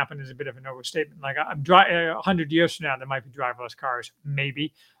going to happen is a bit of an overstatement. Like 100 years from now, there might be driverless cars,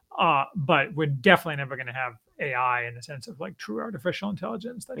 maybe, but we're definitely never going to have AI in the sense of like true artificial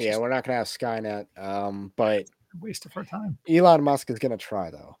intelligence. We're not going to have Skynet, but a waste of our time. Elon Musk is going to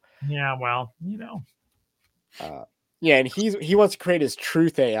try, though. Yeah, well, yeah, and he wants to create his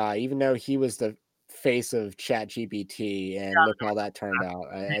truth AI, even though he was the face of ChatGPT, and look how that turned out.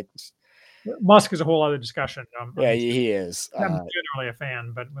 Musk is a whole other discussion. Yeah, he is. I'm generally a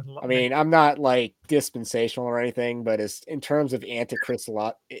fan, but I mean, I'm not like dispensational or anything, but in terms of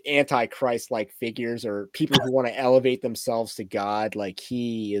antichrist-like figures, or people who want to elevate themselves to God, like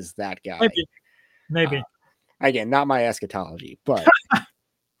he is that guy. Maybe. Again, not my eschatology, but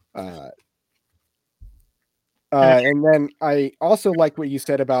and then I also like what you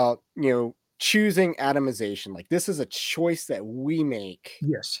said about choosing atomization. Like this is a choice that we make.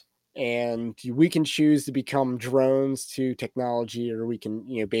 Yes. And we can choose to become drones to technology, or we can,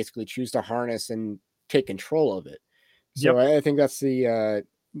 basically choose to harness and take control of it. So I think that's the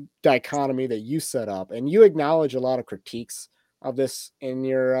dichotomy that you set up, and you acknowledge a lot of critiques of this in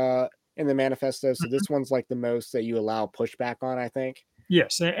your in the manifesto. So this one's like the most that you allow pushback on, I think.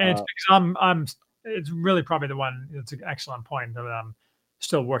 Yes, and it's because it's really probably the one. It's an excellent point that I'm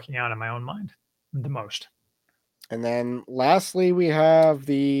still working out in my own mind the most. And then lastly, we have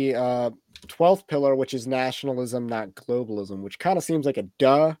the 12th pillar, which is nationalism, not globalism, which kind of seems like a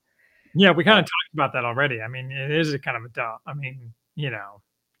duh. Yeah, we kind of talked about that already. I mean, it is a kind of a duh. I mean,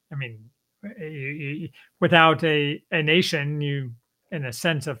 without a nation, in a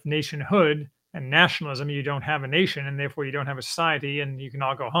sense of nationhood and nationalism, you don't have a nation, and therefore you don't have a society, and you can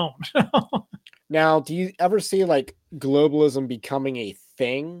all go home. Now, do you ever see like globalism becoming a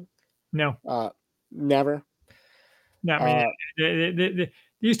thing? No. Never. No, I mean, there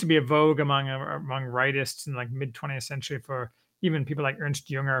used to be a vogue among rightists in like mid 20th century for even people like Ernst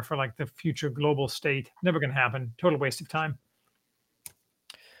Jünger for like the future global state. Never going to happen. Total waste of time.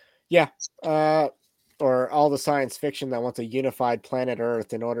 Yeah. Or all the science fiction that wants a unified planet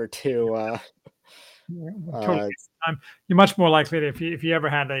Earth in order to. Total waste of time. You're much more likely to, if you ever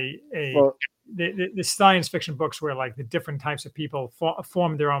had the science fiction books where like the different types of people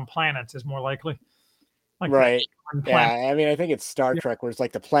form their own planets is more likely. Like right. Yeah. I mean, I think it's Star Trek where it's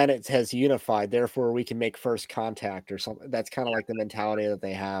like the planet has unified, therefore we can make first contact or something. That's kind of like the mentality that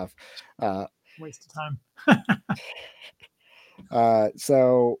they have. Waste of time.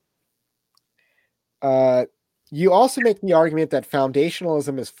 You also make the argument that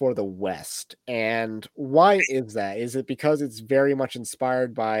foundationalism is for the West. And why is that? Is it because it's very much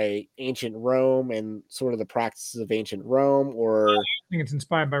inspired by ancient Rome and sort of the practices of ancient Rome? Or I think it's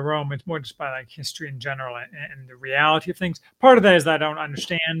inspired by Rome. It's more just by like history in general and the reality of things. Part of that is that I don't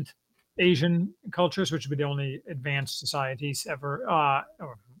understand Asian cultures, which would be the only advanced societies ever,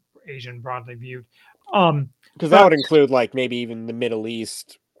 or Asian broadly viewed. Because that would include like maybe even the Middle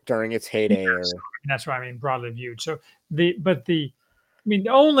East during its heyday. That's what I mean, broadly viewed. So the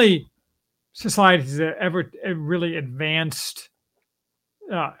only societies that ever really advanced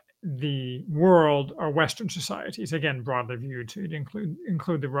the world are Western societies, again, broadly viewed to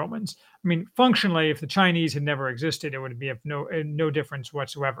include the Romans. I mean, functionally, if the Chinese had never existed, it would be of no difference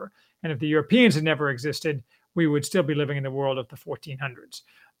whatsoever. And if the Europeans had never existed, we would still be living in the world of the 1400s,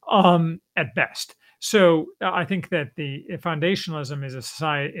 at best. So I think that the foundationalism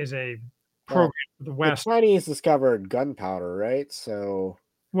is a program for the West. The Chinese discovered gunpowder, right? So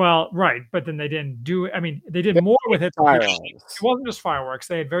well, right, but then they didn't do it. I mean, they did more with it. Firearms. It wasn't just fireworks.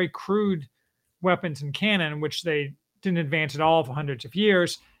 They had very crude weapons and cannon, which they didn't advance at all for hundreds of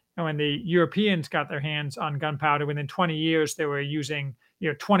years. And when the Europeans got their hands on gunpowder, within 20 years, they were using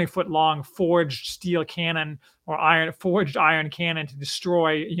 20-foot long forged steel cannon or forged iron cannon to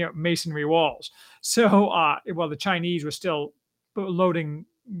destroy masonry walls. So while the Chinese were still loading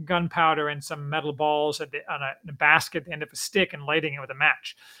gunpowder and some metal balls on a basket at the end of a stick and lighting it with a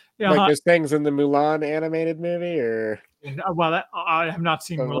match. Like those things in the Mulan animated movie, or well, I have not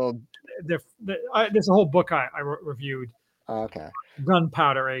seen Mulan. There's a whole book I reviewed. Okay.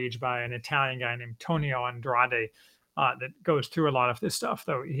 Gunpowder Age by an Italian guy named Tonio Andrade that goes through a lot of this stuff,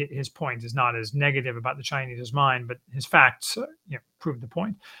 though his point is not as negative about the Chinese as mine, but his facts prove the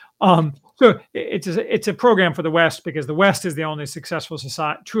point. So it's a program for the West because the West is the only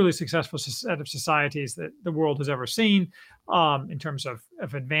truly successful set of societies that the world has ever seen in terms of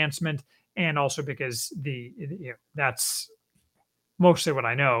advancement, and also because that's mostly what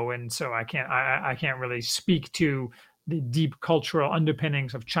I know, and so I can't really speak to the deep cultural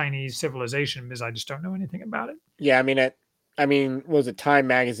underpinnings of Chinese civilization because I just don't know anything about it. Yeah, I mean, was it Time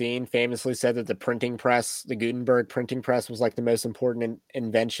magazine famously said that the printing press, the Gutenberg printing press, was like the most important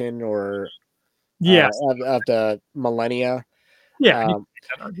invention or of the millennia. Yeah,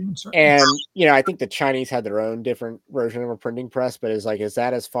 and I think the Chinese had their own different version of a printing press, but is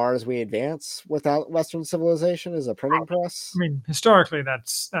that as far as we advance without Western civilization as a printing press? I mean, historically,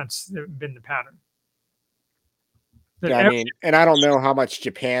 that's been the pattern. Yeah, I mean, and I don't know how much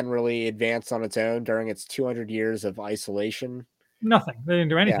Japan really advanced on its own during its 200 years of isolation. Nothing. They didn't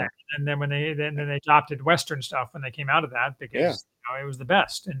do anything. Yeah. And then when they adopted Western stuff when they came out of that because it was the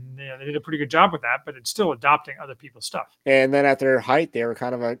best, and they did a pretty good job with that. But it's still adopting other people's stuff. And then at their height, they were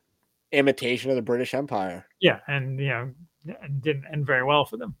kind of an imitation of the British Empire. Yeah, and and didn't end very well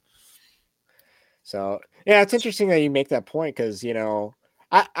for them. So yeah, it's interesting that you make that point because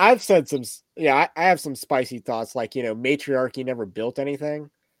I've said some, I have some spicy thoughts like, matriarchy never built anything.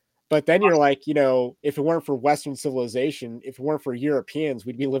 But then you're like, if it weren't for Western civilization, if it weren't for Europeans,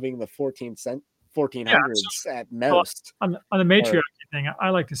 we'd be living in the 1400s at most. On the matriarchy thing,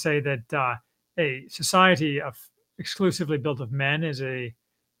 I like to say that a society of exclusively built of men is a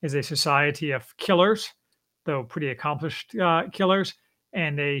society of killers, though pretty accomplished killers,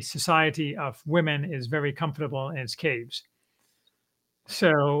 and a society of women is very comfortable in its caves.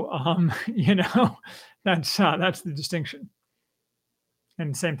 So, that's the distinction.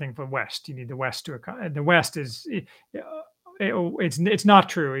 And same thing for West. You need the West the West is, it's not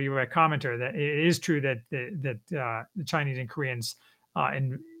true. You were a commenter that it is true that the Chinese and Koreans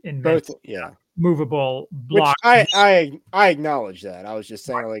invent movable blocks. Which I acknowledge that. I was just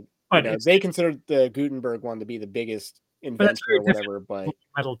saying they considered the Gutenberg one to be the biggest invention or whatever, but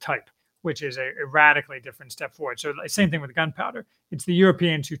metal type, which is a radically different step forward. So same thing with gunpowder. It's the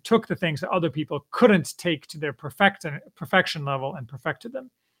Europeans who took the things that other people couldn't take to their perfection level and perfected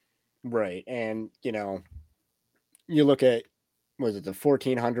them. Right. And, you look at, was it the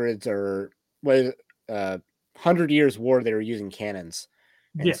 1400s or 100 Years' War, they were using cannons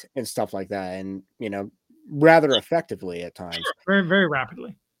and stuff like that. And, rather effectively at times. Very, very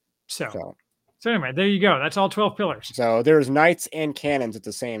rapidly. So anyway, there you go. That's all 12 pillars. So there's knights and cannons at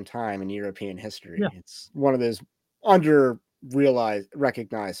the same time in European history. Yeah. It's one of those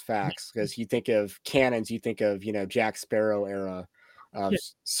recognized facts because you think of cannons, you think of, Jack Sparrow era of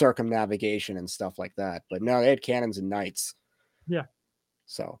circumnavigation and stuff like that. But no, they had cannons and knights. Yeah.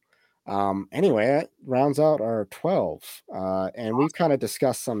 So anyway, that rounds out our 12. And we've kind of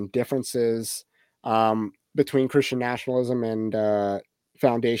discussed some differences between Christian nationalism and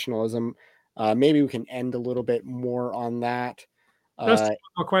foundationalism. Maybe we can end a little bit more on that. Just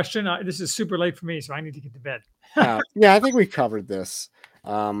a question. This is super late for me, so I need to get to bed. I think we covered this.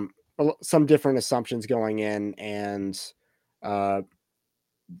 Some different assumptions going in, and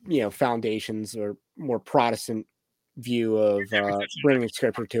foundations or more Protestant view of bringing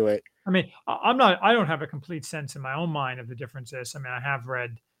scripture to it. I mean, I don't have a complete sense in my own mind of the differences. I mean, I have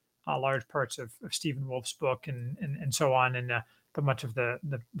read large parts of Stephen Wolf's book and so on, and but much of the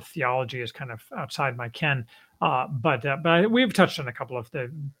theology is kind of outside my ken. But we've touched on a couple of the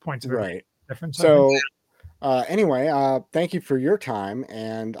points of right difference. So Anyway, thank you for your time,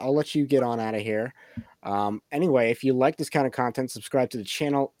 and I'll let you get on out of here. Anyway, if you like this kind of content, subscribe to the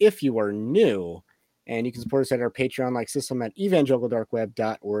channel if you are new, and you can support us at our Patreon-like system at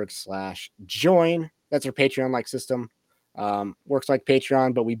evangelicaldarkweb.org/join. That's our Patreon-like system. Works like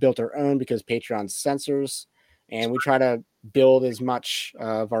Patreon, but we built our own because Patreon censors, and we try to build as much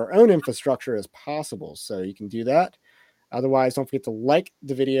of our own infrastructure as possible. So you can do that. Otherwise, don't forget to like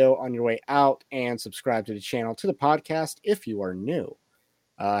the video on your way out and subscribe to the channel, to the podcast if you are new.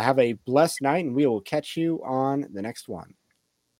 Have a blessed night, and we will catch you on the next one.